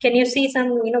 can you see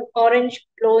some, orange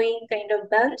glowing kind of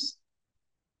bands?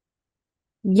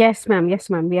 Yes, ma'am. Yes,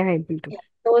 ma'am. We are able to. Yeah,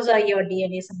 those are your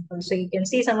DNA samples. So you can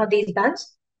see some of these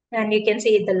bands and you can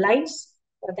see the lines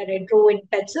that I drew in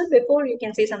pencil before. You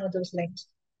can see some of those lines.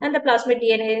 And the plasmid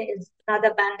DNA is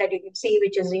another band that you can see,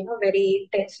 which is, very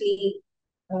intensely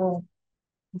uh,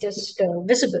 just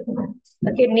visible,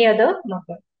 okay, near the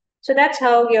marker. So that's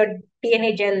how your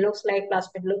DNA gel looks like,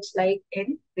 plasmid looks like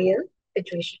in real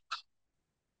situation.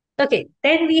 Okay,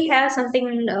 then we have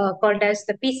something called as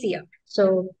the PCR.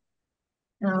 So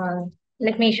uh,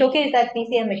 let me showcase that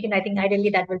PCR machine. I think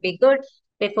ideally that will be good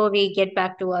before we get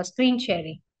back to our screen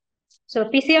sharing. So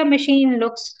PCR machine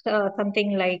looks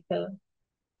something like, okay.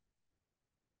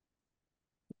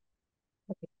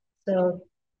 So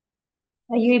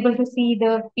are you able to see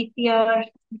the PCR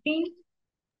machine?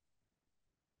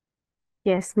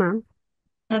 Yes, ma'am.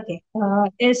 Okay.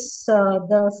 Is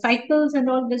the cycles and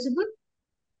all visible?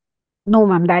 No,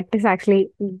 ma'am. That is actually,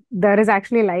 there is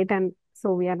actually light, and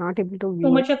so we are not able to Too view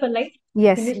it. much of a light? Can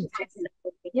Yes. you switch on the light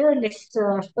over here? Let's,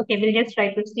 okay, we'll just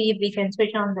try to see if we can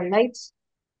switch on the lights.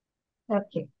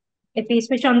 Okay. If we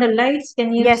switch on the lights,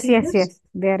 can you Yes, see yes, this? yes.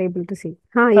 They are able to see.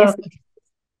 Huh, yes. Okay.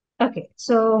 Okay.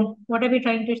 So what are we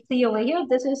trying to see over here?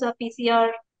 This is a PCR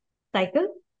cycle.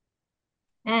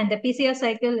 And the PCR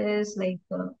cycle is like,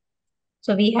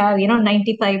 so we have,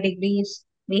 95 degrees.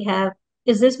 We have,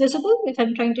 is this visible if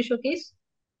I'm trying to showcase?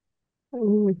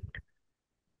 Mm,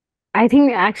 I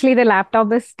think actually the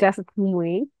laptop is just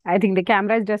moving. I think the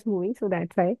camera is just moving, so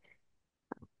that's why.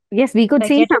 Yes, we If could I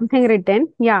see get it. something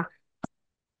written. Yeah.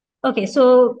 Okay.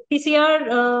 So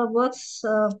PCR works,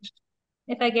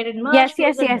 if I get it Yes, merged,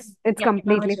 yes, closer. yes. It's Yeah, now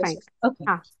completely it's fine. visible. Okay.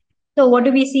 Ah, So what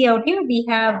do we see out here? We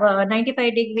have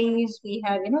 95 degrees. We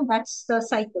have, that's the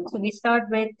cycle. So we start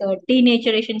with the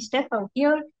denaturation step out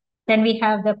here. Then we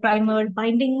have the primer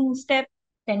binding step.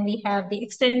 Then we have the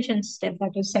extension step,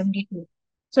 that is 72.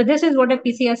 So this is what a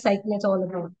PCR cycle is all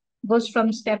about. Goes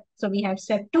from step, so we have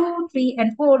step 2, 3,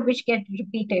 and 4, which get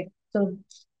repeated. So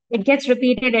it gets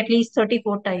repeated at least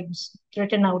 34 times,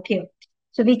 written out here.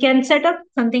 So we can set up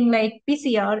something like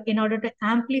PCR in order to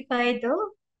amplify the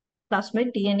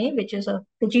plasmid DNA, which is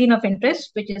the gene of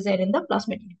interest, which is there in the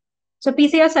plasmid DNA. So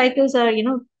PCR cycles are,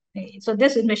 so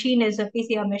this machine is a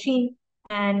PCR machine,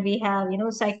 and we have,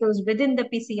 cycles within the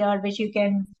PCR, which you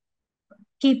can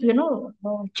keep,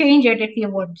 change it if you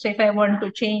want. So if I want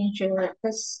to change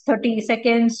this 30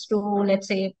 seconds to, let's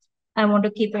say, I want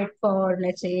to keep it for,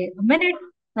 let's say, a minute,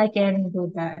 I can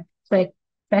do that. So I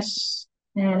press,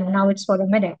 and now it's for a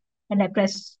minute. And I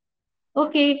press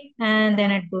OK, and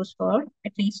then it goes for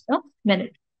at least a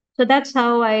minute. So that's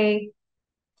how I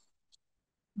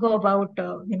go about,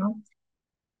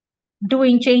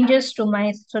 doing changes to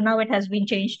my, so now it has been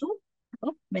changed to a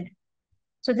minute.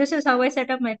 So this is how I set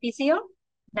up my PCR.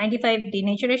 95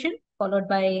 denaturation followed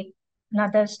by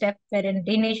another step wherein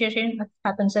denaturation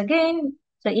happens again.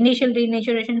 So initial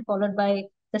denaturation followed by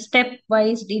the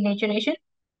stepwise denaturation,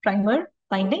 primer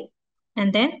binding,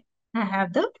 and then I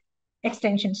have the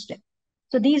extension step.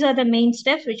 So these are the main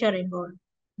steps which are involved.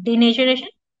 Denaturation,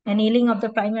 annealing of the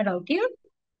primer out here,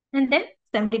 and then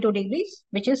 72 degrees,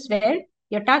 which is where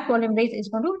your Taq polymerase is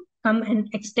going to come and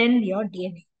extend your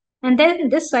DNA. And then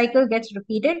this cycle gets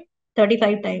repeated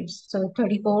 35 times. So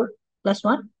 34 plus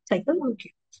 1 cycle.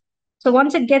 Okay. So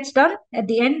once it gets done, at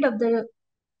the end of the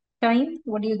time,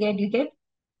 what do you get? You get,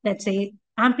 let's say,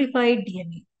 amplified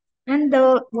DNA. And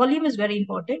the volume is very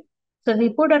important. So we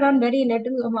put around very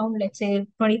little amount, let's say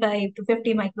 25 to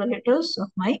 50 microliters of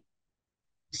my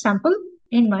sample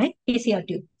in my PCR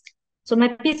tube. So my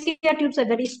PCR tubes are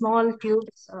very small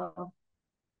tubes.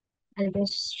 I'll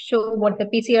just show what the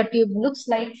PCR tube looks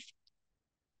like.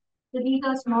 So these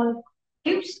are small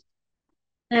tubes.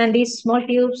 And these small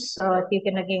tubes, you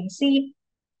can again see,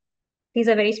 these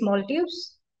are very small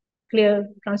tubes, clear,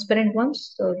 transparent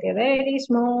ones. So they're very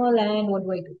small. And what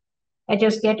do I do? I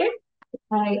just get it.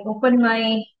 I open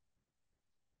my,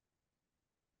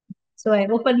 so I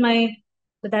open my,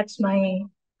 so that's my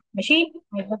machine.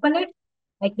 I open it.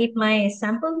 I keep my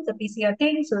sample, the PCR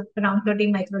thing. So around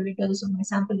 30 microliters of my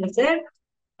sample is there.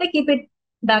 I keep it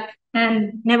back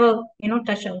and never,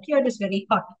 touch out. Here it is very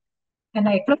hot. And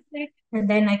I close it, and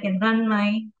then I can run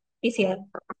my PCR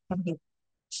from here.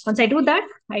 Once I do that,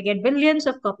 I get billions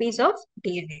of copies of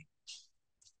DNA.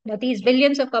 Now, these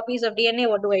billions of copies of DNA,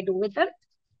 what do I do with them?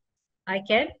 I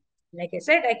can, like I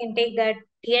said, I can take that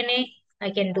DNA, I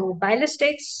can do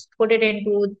biolistics, put it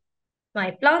into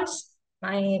my plants.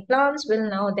 My plants will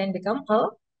now then become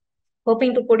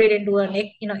hoping to put it into an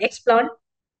explant,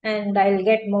 and I'll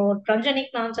get more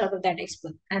transgenic plants out of that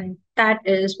explant. And that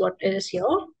is what is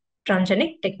your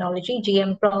transgenic technology,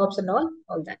 GM crops and all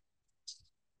that.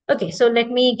 Okay, so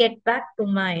let me get back to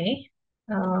my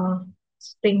uh,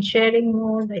 screen sharing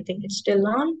mode. I think it's still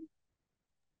on.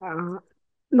 Uh,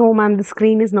 no, ma'am, the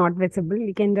screen is not visible.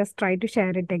 You can just try to share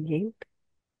it again.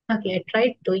 Okay, I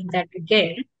tried doing that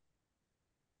again.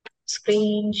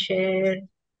 Screen share.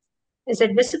 Is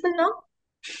it visible now?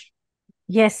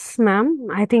 Yes, ma'am.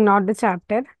 I think not the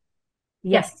chapter.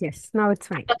 Yeah. Yes. Now it's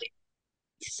fine. Okay.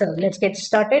 So let's get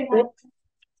started with.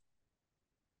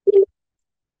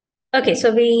 Okay,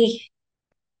 so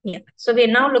we're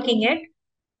now looking at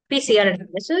PCR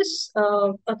analysis.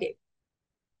 Okay,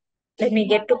 let me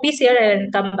get to PCR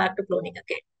and come back to cloning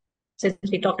again, since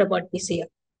we talked about PCR.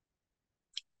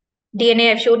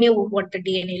 DNA, I've shown you what the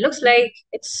DNA looks like.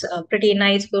 It's pretty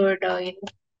nice, good.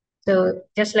 So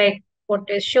just like what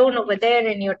is shown over there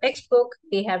in your textbook,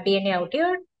 we have DNA out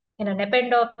here in an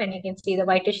append-off, and you can see the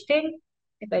whitish thing.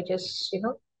 If I just,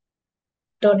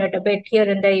 turn it a bit here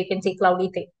and there, you can see cloudy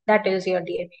thing. That is your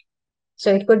DNA.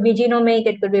 So it could be genomic,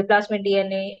 it could be plasmid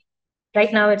DNA.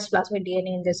 Right now, it's plasmid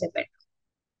DNA in this append.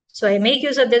 So I make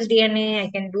use of this DNA. I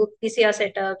can do PCR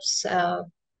setups.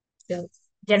 So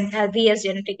we as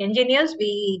genetic engineers,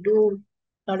 we do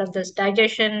a lot of this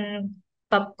digestion,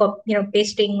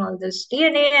 pasting all this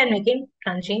DNA and making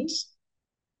transgenes.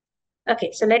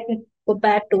 Okay, so let me go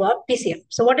back to our PCR.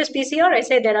 So what is PCR? I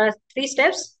say there are three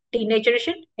steps: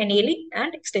 denaturation, annealing,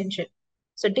 and extension.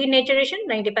 So denaturation,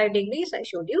 95 degrees, I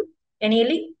showed you.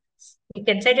 Annealing, you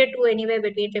can set it to anywhere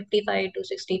between 55 to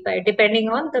 65, depending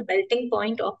on the melting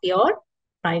point of your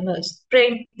primers.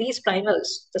 These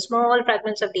primers, the small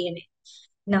fragments of DNA.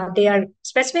 Now, they are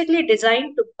specifically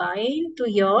designed to bind to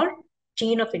your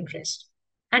gene of interest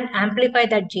and amplify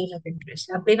that gene of interest.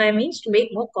 Amplify means to make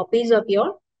more copies of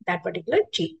your that particular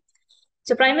gene.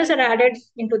 So primers are added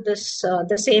into this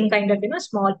the same kind of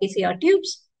small PCR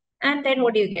tubes, and then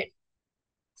what do you get?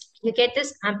 You get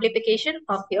this amplification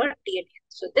of your DNA.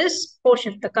 So this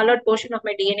portion, the colored portion of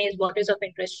my DNA, is what is of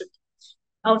interest to me.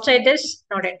 Outside this,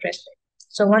 not interested.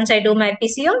 So once I do my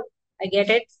PCR, I get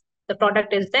it. The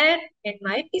product is there in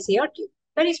my PCR tube.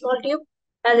 Very small tube,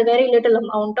 has a very little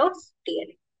amount of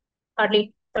DNA,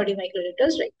 hardly 30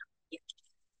 microliters right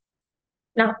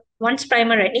now. Now, once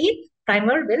primer ready,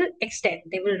 primer will extend.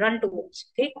 They will run towards.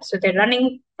 Okay, so they're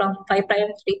running from 5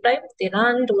 prime, 3 prime. They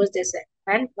run towards this end.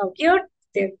 And now here,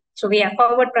 So we have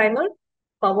forward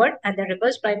and the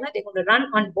reverse primer. They're going to run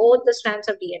on both the strands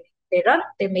of DNA. They run,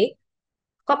 they make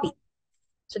copy.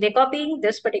 So they're copying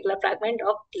this particular fragment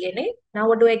of DNA. Now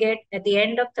what do I get? At the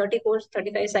end of 34,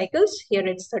 35 cycles, here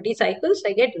it's 30 cycles,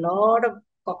 I get a lot of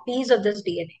copies of this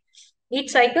DNA. Each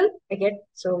cycle, I get,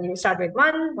 so you start with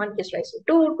one gives rise to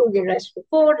two gives rise to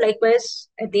four. Likewise,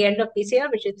 at the end of PCR,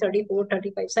 which is 34,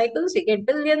 35 cycles, you get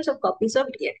billions of copies of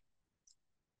DNA.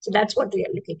 So that's what we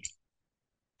are looking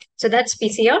at. So that's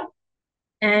PCR.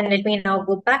 And let me now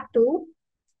go back to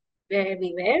where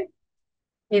we were.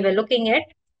 We were looking at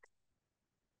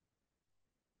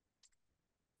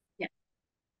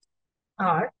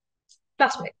our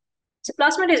plasmid. So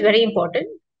plasmid is very important,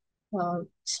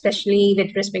 especially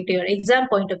with respect to your exam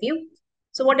point of view.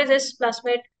 So what is this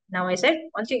plasmid? Now I said,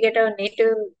 once you get a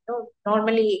native,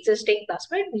 normally existing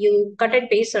plasmid, you cut and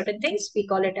paste certain things. We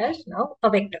call it as now a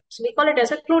vector. So we call it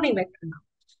as a cloning vector now.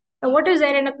 Now what is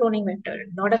there in a cloning vector?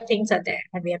 A lot of things are there,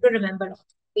 and we have to remember.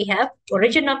 We have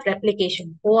origin of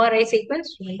replication, ORI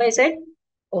sequence. Remember I said,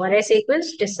 ORI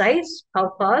sequence decides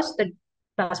how fast the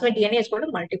plasmid DNA is going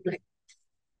to multiply.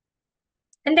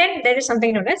 And then there is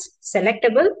something known as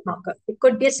selectable marker. It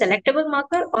could be a selectable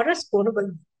marker or a scorable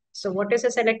marker. So what is a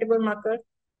selectable marker?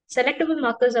 Selectable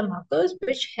markers are markers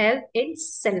which help in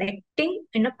selecting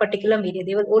in a particular media.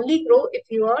 They will only grow if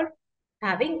you are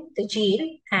having the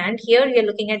gene. And here we are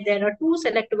looking at there are two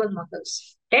selectable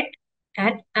markers, TET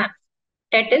and AMP.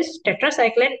 TET is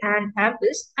tetracycline and AMP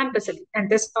is ampicillin. And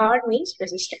this R means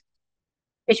resistant,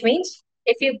 which means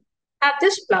if you have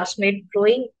this plasmid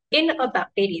growing in a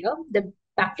bacteria, the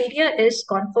bacteria is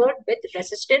conferred with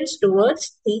resistance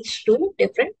towards these two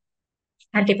different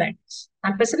antibiotics,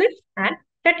 ampicillin and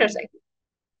tetracycline.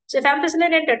 So if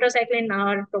ampicillin and tetracycline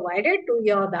are provided to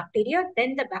your bacteria,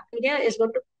 then the bacteria is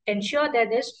going to ensure that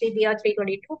this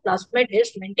PBR322 plasmid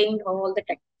is maintained all the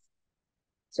time.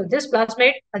 So this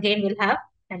plasmid again will have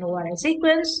an ORI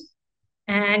sequence,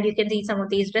 and you can see some of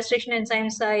these restriction enzyme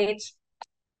sites.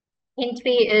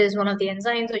 HIN3 is one of the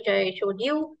enzymes which I showed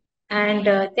you. And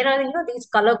there are, these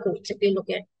color codes. If you look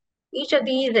at each of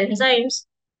these enzymes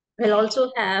will also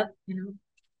have,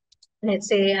 let's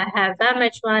say I have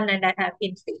BAMH1 and I have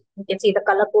HIN3. You can see the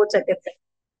color codes are different.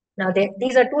 Now,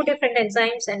 these are two different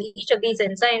enzymes, and each of these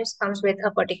enzymes comes with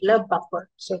a particular buffer.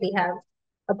 So we have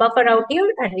a buffer out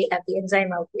here and we have the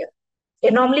enzyme out here.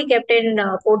 They're normally kept in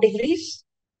 4 degrees.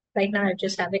 Right now, I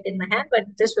just have it in my hand, but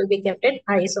this will be kept in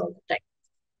ice all the time.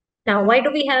 Now, why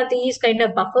do we have these kind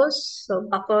of buffers? So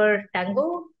buffer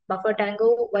tango,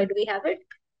 why do we have it?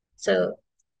 So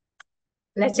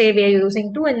let's say we are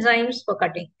using 2 enzymes for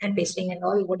cutting and pasting and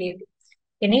all. What do?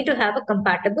 You need to have a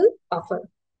compatible buffer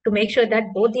to make sure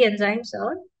that both the enzymes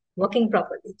are working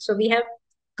properly. So we have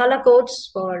color codes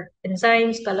for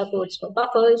enzymes, color codes for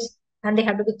buffers, and they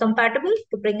have to be compatible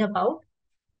to bring about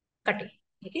cutting,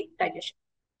 okay, digestion.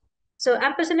 So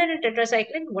ampicillin and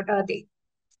tetracycline, what are they?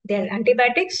 They're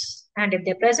antibiotics, and if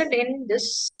they're present in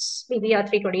this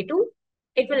PBR322,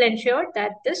 it will ensure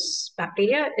that this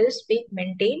bacteria is being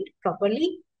maintained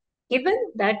properly, given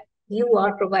that you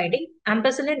are providing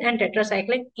ampicillin and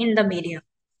tetracycline in the media.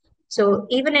 So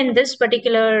even in this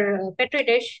particular Petri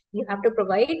dish, you have to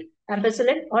provide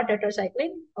ampicillin or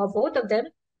tetracycline or both of them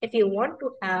if you want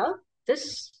to have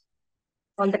this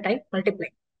all the time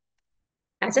multiplying.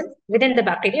 As in, within the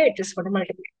bacteria, it is going to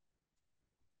multiply.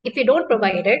 If you don't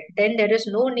provide it, then there is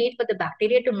no need for the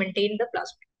bacteria to maintain the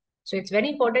plasmid. So it's very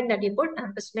important that you put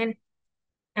ampicillin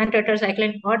and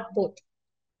tetracycline or both.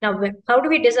 Now, how do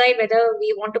we decide whether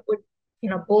we want to put,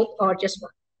 both or just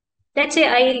one? Let's say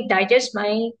I digest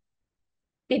my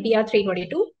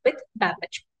PBR322 with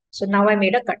BAMH. So now I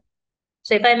made a cut.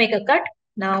 So if I make a cut,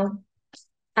 now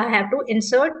I have to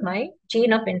insert my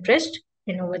gene of interest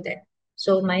over there.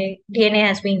 So my DNA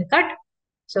has been cut.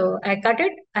 So I cut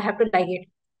it, I have to ligate.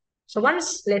 So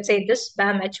once, let's say this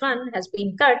BAMH1 has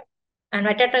been cut and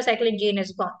my tetracycline gene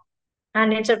is gone.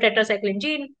 And instead of tetracycline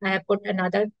gene, I have put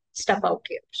another stuff out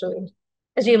here. So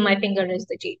assume my finger is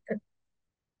the gene.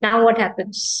 Now what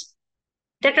happens?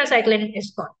 Tetracycline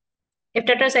is gone. If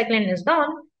tetracycline is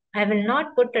gone, I will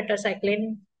not put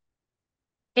tetracycline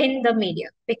in the media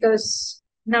because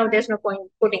now there's no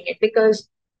point putting it, because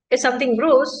if something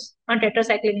grows on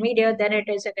tetracycline media, then it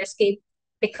is an escape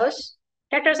because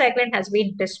tetracycline has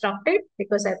been disrupted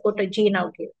because I put a gene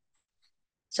out here.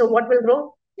 So what will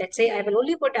grow? Let's say I will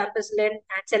only put ampicillin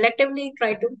and selectively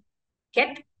try to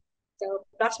get the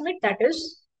plasmid that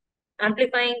is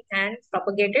amplifying and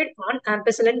propagated on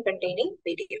ampicillin containing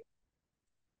media.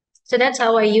 So that's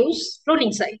how I use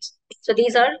cloning sites. So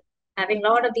these are having a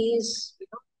lot of these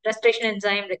restoration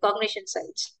enzyme recognition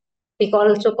sites. We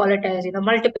also call it as,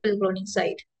 multiple cloning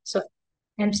site. So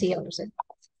MCLs.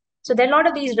 So there are a lot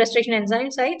of these restriction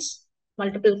enzyme sites,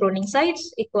 multiple cloning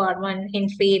sites, EcoR1,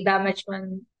 HIN3,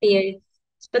 BAMH1, PA.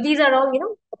 So these are all,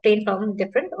 obtained from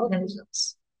different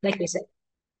organisms, like we said.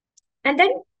 And then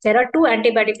there are two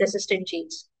antibiotic resistant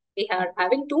genes. We are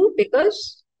having two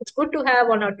because it's good to have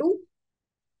one or two,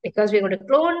 because we're going to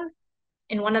clone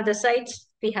in one of the sites,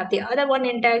 we have the other one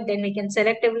intact, then we can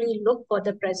selectively look for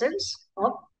the presence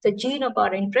of the gene of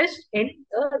our interest in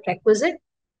the requisite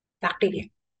bacteria.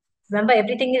 Remember,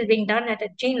 everything is being done at a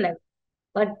gene level,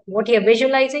 but what you're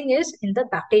visualizing is in the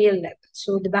bacterial level.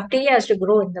 So the bacteria has to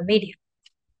grow in the medium.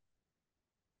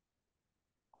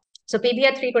 So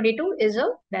PBR322 is a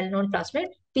well-known plasmid.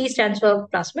 P stands for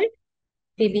plasmid.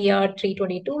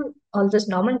 PBR322, all this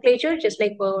nomenclature, just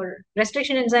like for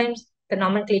restriction enzymes, the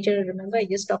nomenclature, remember, I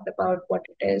just talked about what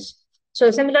it is.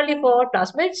 So similarly for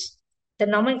plasmids, the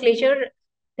nomenclature,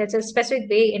 there's a specific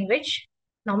way in which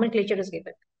nomenclature is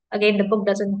given. Again, the book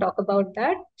doesn't talk about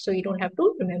that, so you don't have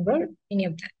to remember any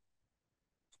of that.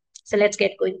 So let's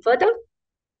get going further.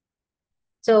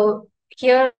 So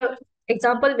here,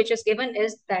 example which is given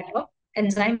is that of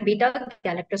enzyme beta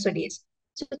galactosidase.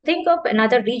 So think of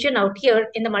another region out here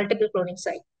in the multiple cloning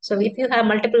site. So if you have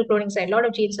multiple cloning site, a lot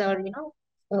of genes are,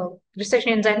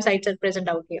 restriction enzyme sites are present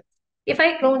out here. If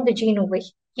I clone the gene over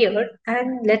here,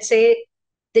 and let's say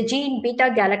the gene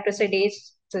beta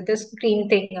galactosidase, so this green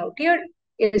thing out here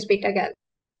is beta gal.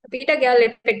 Beta gal,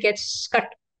 if it gets cut,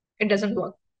 it doesn't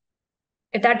work.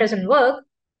 If that doesn't work,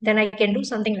 then I can do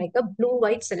something like a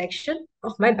blue-white selection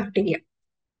of my bacteria.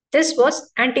 This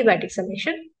was antibiotic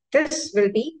selection. This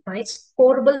will be my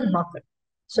scorable marker.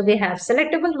 So we have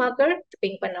selectable marker, the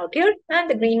pink one out here, and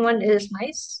the green one is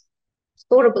my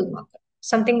scorable marker,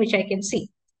 something which I can see.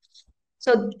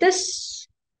 So this,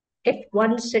 if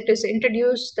once it is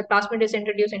introduced, the plasmid is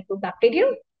introduced into bacteria,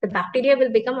 the bacteria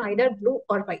will become either blue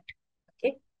or white.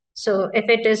 Okay. So if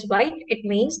it is white, it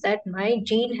means that my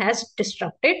gene has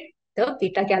disrupted the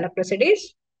beta galactosidase.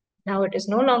 Now it is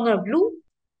no longer blue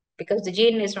because the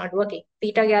gene is not working.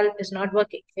 Beta gal is not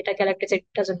working. Beta galactosidase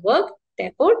doesn't work.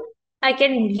 Therefore, I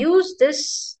can use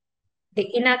this, the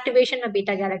inactivation of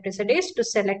beta galactosidase, to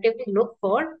selectively look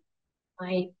for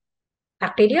my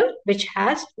bacteria which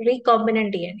has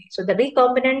recombinant DNA. So the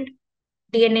recombinant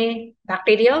DNA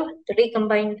bacteria, the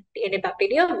recombined DNA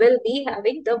bacteria will be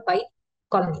having the white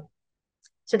colony.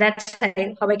 So that's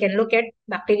how I can look at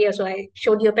bacteria. So I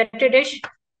showed you a petri dish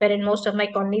wherein most of my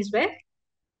colonies were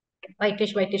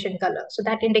whitish in color. So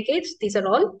that indicates these are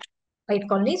all white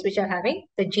colonies which are having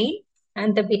the gene,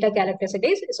 and the beta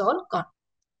galactosidase is all gone.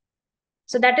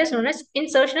 So that is known as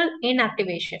insertional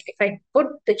inactivation. If I put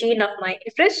the gene of my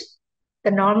interest,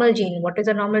 the normal gene, what is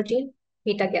a normal gene?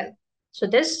 Beta gal. So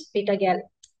this beta gal,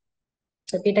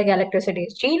 the beta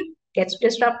galactosidase gene gets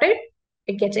disrupted,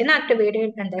 it gets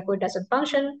inactivated, and therefore it doesn't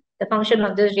function. The function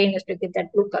of this gene is to give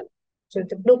that blue color. So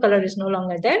the blue color is no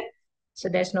longer there. So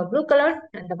there's no blue color,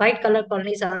 and the white color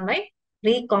colonies are my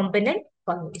recombinant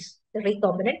colonies, the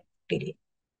recombinant bacteria.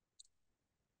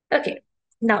 Okay,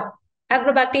 now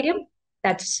agrobacterium,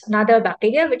 that's another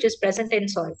bacteria which is present in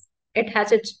soil. It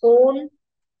has its own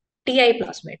TI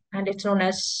plasmid, and it's known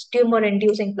as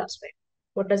tumor-inducing plasmid.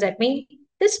 What does that mean?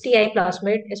 This TI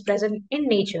plasmid is present in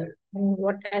nature. And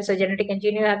what, as a genetic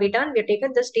engineer, have we done? We've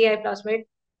taken this TI plasmid,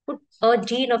 put a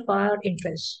gene of our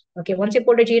interest. Okay, once you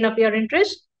put a gene of your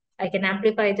interest, I can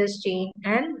amplify this gene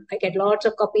and I get lots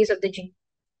of copies of the gene.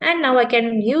 And now I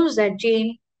can use that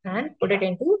gene and put it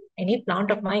into any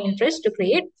plant of my interest to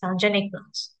create transgenic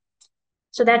plants.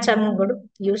 So that's how I'm going to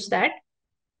use that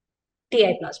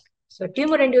TI plasmid. So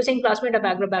tumor-inducing plasmid of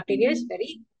agrobacteria is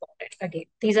very important. Again,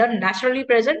 these are naturally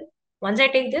present. Once I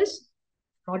take this,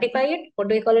 modify it, what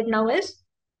do we call it now is?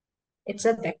 It's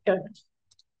a vector.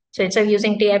 So instead of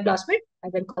using TI plasmid, I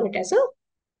will call it as a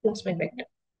plasmid vector.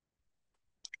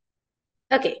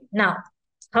 Okay, now,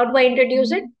 how do I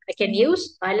introduce it? I can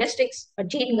use bielastics or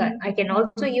gene gun. I can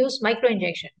also use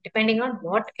microinjection, depending on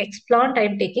what explant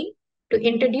I'm taking to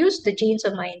introduce the genes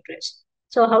of my interest.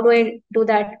 So how do I do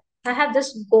that? I have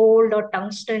this gold or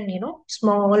tungsten,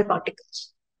 small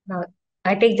particles. Now,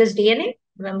 I take this DNA.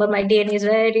 Remember, my DNA is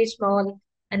very small.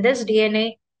 And this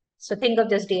DNA, so think of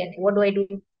this DNA. What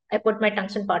do? I put my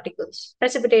tungsten particles,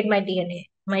 precipitate my DNA.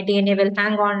 My DNA will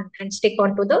hang on and stick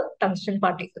onto the tungsten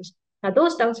particles. Now,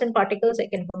 those tungsten particles, I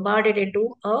can bombard it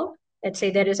into let's say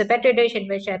there is a petri dish in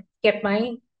which I kept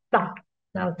my plant.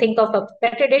 Now, think of a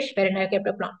petri dish wherein I kept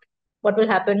a plant. What will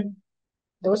happen?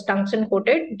 Those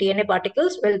tungsten-coated DNA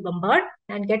particles will bombard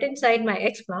and get inside my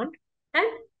X plant. And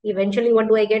eventually, what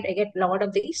do I get? I get a lot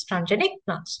of these transgenic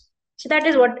plants. So that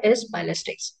is what is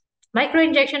bielastics.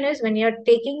 Microinjection is when you're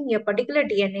taking your particular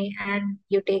DNA and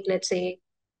you take, let's say,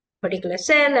 particular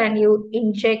cell and you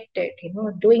inject it,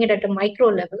 doing it at a micro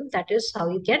level. That is how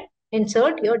you can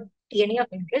insert your DNA of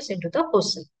interest into the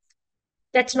host cell.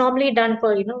 That's normally done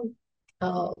for,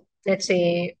 let's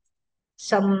say,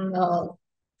 some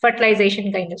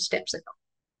fertilization kind of steps.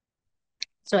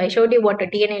 So I showed you what a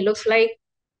DNA looks like.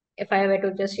 If I were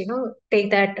to just,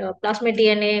 take that plasmid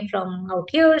DNA from out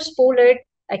here, spool it,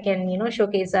 I can,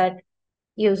 showcase that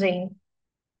using,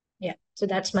 yeah. So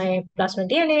that's my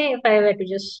plasmid DNA. If I were to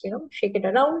just, shake it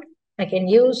around, I can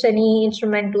use any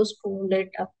instrument to spool it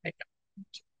up.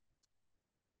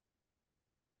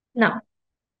 Now,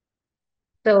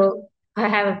 so I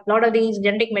have a lot of these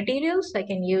genetic materials. I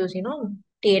can use, DNA,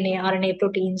 RNA,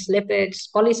 proteins, lipids,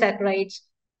 polysaccharides.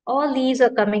 All these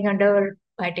are coming under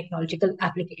biotechnological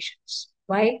applications.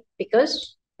 Why?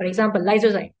 Because, for example,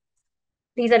 lysozyme.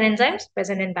 These are enzymes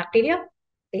present in bacteria.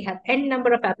 They have n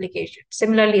number of applications.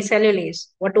 Similarly, cellulase.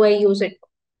 What do I use it for?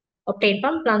 Obtained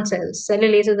from plant cells.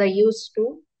 Cellulases are used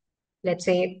to, let's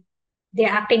say, they're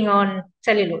acting on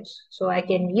cellulose. So I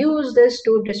can use this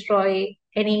to destroy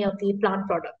any of the plant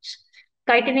products.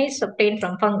 Chitinase obtained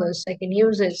from fungus. I can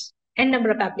use this. N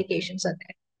number of applications are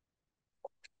there.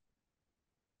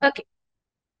 Okay.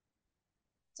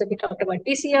 So we talked about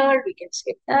PCR. We can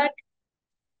skip that.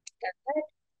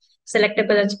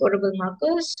 Selectable and sporable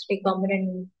markers,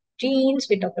 recombinant genes.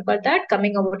 We talked about that.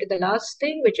 Coming over to the last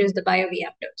thing, which is the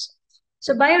bioreactors.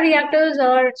 So bioreactors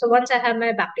are, so once I have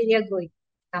my bacteria growing,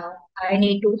 now I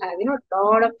need to have, a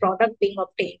lot of product being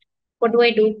obtained. What do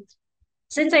I do?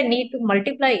 Since I need to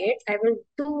multiply it, I will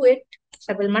do it.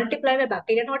 I will multiply my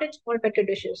bacteria not in small petri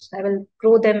dishes. I will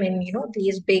grow them in,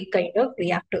 these big kind of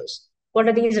reactors. What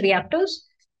are these reactors?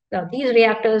 Now, these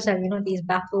reactors have, these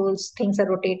baffles, things are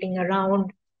rotating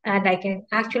around, and I can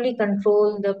actually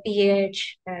control the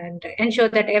pH and ensure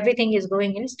that everything is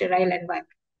going in sterile environment.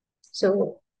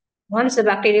 So once the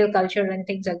bacterial culture and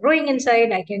things are growing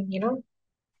inside, I can,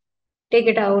 take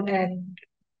it out and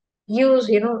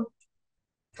use,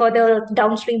 further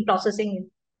downstream processing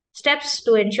steps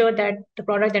to ensure that the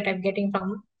product that I'm getting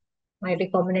from my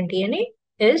recombinant DNA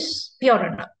is pure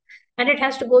enough. And it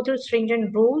has to go through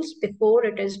stringent rules before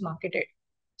it is marketed.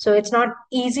 So it's not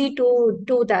easy to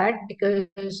do that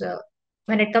because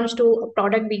when it comes to a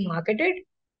product being marketed,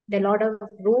 there are a lot of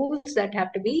rules that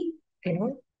have to be,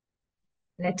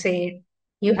 let's say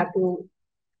you have to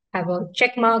have a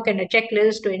check mark and a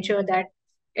checklist to ensure that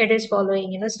it is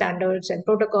following standards and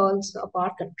protocols of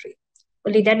our country.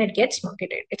 Only then it gets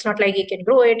marketed. It's not like you can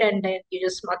grow it and then you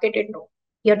just market it. No,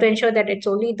 you have to ensure that it's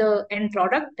only the end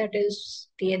product, that is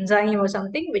the enzyme or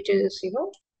something, which is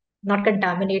not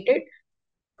contaminated.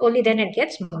 Only then it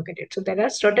gets marketed. So there are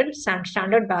certain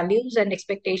standard values and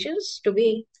expectations to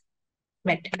be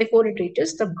met before it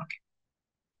reaches the market.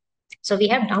 So we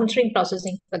have downstream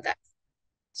processing for that.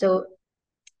 So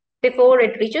before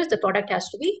it reaches, the product has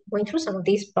to be going through some of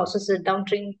these processes,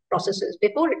 downstream processes,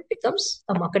 before it becomes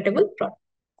a marketable product.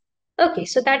 Okay,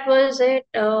 so that was it.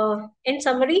 In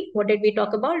summary, what did we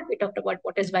talk about? We talked about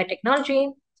what is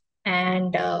biotechnology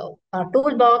and our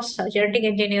toolbox, our genetic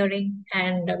engineering,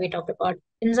 and we talked about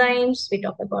enzymes. We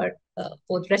talked about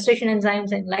both restriction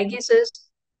enzymes and ligases,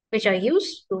 which are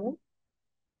used to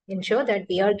ensure that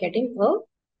we are getting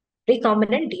a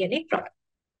recombinant DNA product.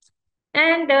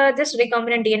 And this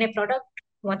recombinant DNA product,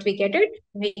 once we get it,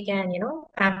 we can,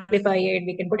 amplify it.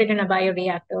 We can put it in a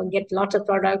bioreactor, get lots of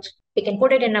products. We can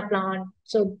put it in a plant.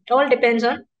 So it all depends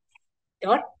on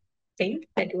your thing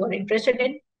that you are interested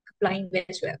in applying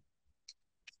as well.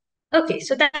 Okay,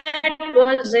 so that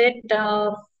was it.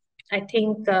 I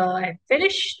think I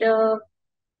finished.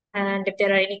 And if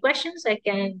there are any questions, I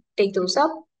can take those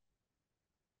up.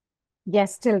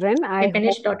 Yes, children, I I hope,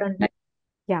 finished out on that.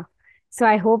 yeah. So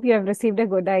I hope you have received a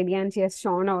good idea and she has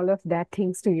shown all of that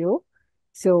things to you.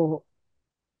 So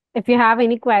if you have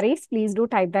any queries, please do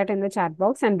type that in the chat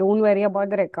box and don't worry about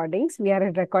the recordings. We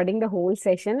are recording the whole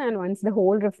session, and once the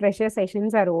whole refresher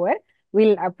sessions are over,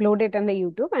 we'll upload it on the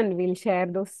YouTube and we'll share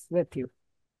those with you.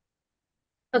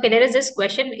 Okay, there is this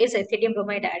question, is ethidium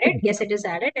bromide added? Yes, it is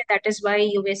added, and that is why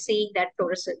you were seeing that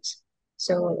fluorescence.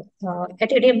 So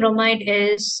ethidium bromide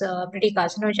is pretty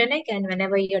carcinogenic, and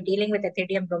whenever you're dealing with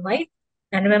ethidium bromide,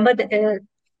 and remember that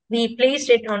we placed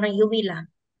it on a UV lamp.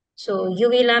 So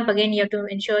UV lamp, again, you have to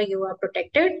ensure you are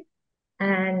protected.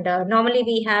 And normally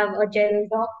we have a gel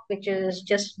dock, which is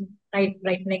just right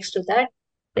next to that.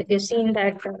 If you've seen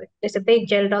that, there's a big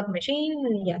gel dock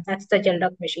machine. Yeah, that's the gel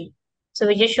dock machine. So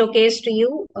we just showcased to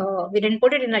you. We didn't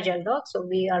put it in a gel dock, so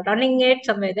we are running it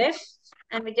somewhere there,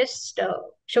 and we just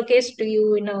showcased to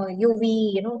you in a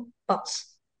UV,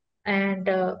 box. And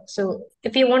so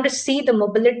if you want to see the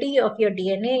mobility of your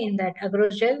DNA in that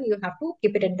agarose gel, you have to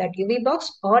keep it in that UV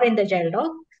box or in the gel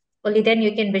dog. Only then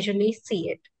you can visually see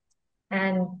it.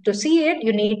 And to see it,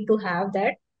 you need to have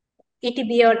that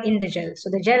ETBR in the gel. So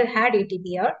the gel had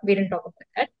ETBR. We didn't talk about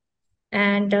that.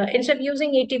 And instead of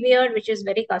using ETBR, which is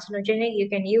very carcinogenic, you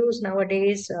can use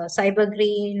nowadays cyber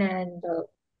green and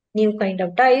new kind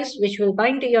of dyes, which will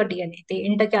bind to your DNA. They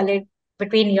intercalate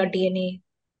between your DNA.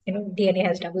 You know, DNA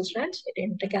has double strands. It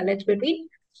intercalates between,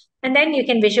 and then you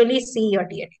can visually see your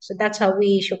DNA. So that's how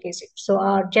we showcase it. So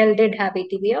our gel did have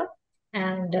ETBR,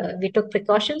 and we took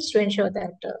precautions to ensure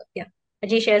that, yeah,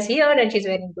 Ajisha is here and she's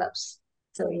wearing gloves.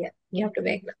 So yeah, you have to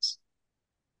wear gloves.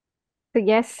 So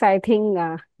yes, I think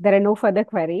there are no further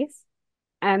queries.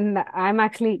 And I'm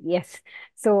actually, yes.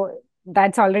 So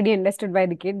that's already understood by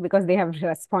the kid because they have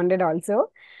responded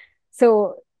also.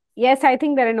 So yes, I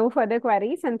think there are no further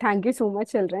queries. And thank you so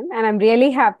much, children. And I'm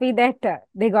really happy that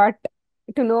they got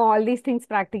to know all these things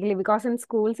practically, because in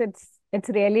schools it's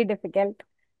really difficult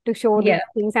to show Yeah,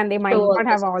 these things and they show might all not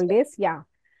have this all stuff. this. Yeah.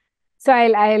 So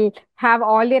I'll have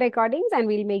all the recordings and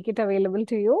we'll make it available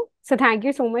to you. So thank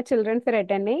you so much, children, for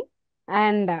attending.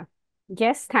 And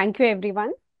yes, thank you,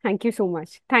 everyone. Thank you so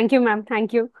much. Thank you, ma'am.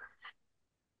 Thank you.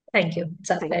 Thank you.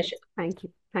 It's our Thank you. pleasure. Thank you.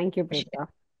 Thank you, Petra.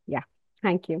 Yeah.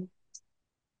 Thank you.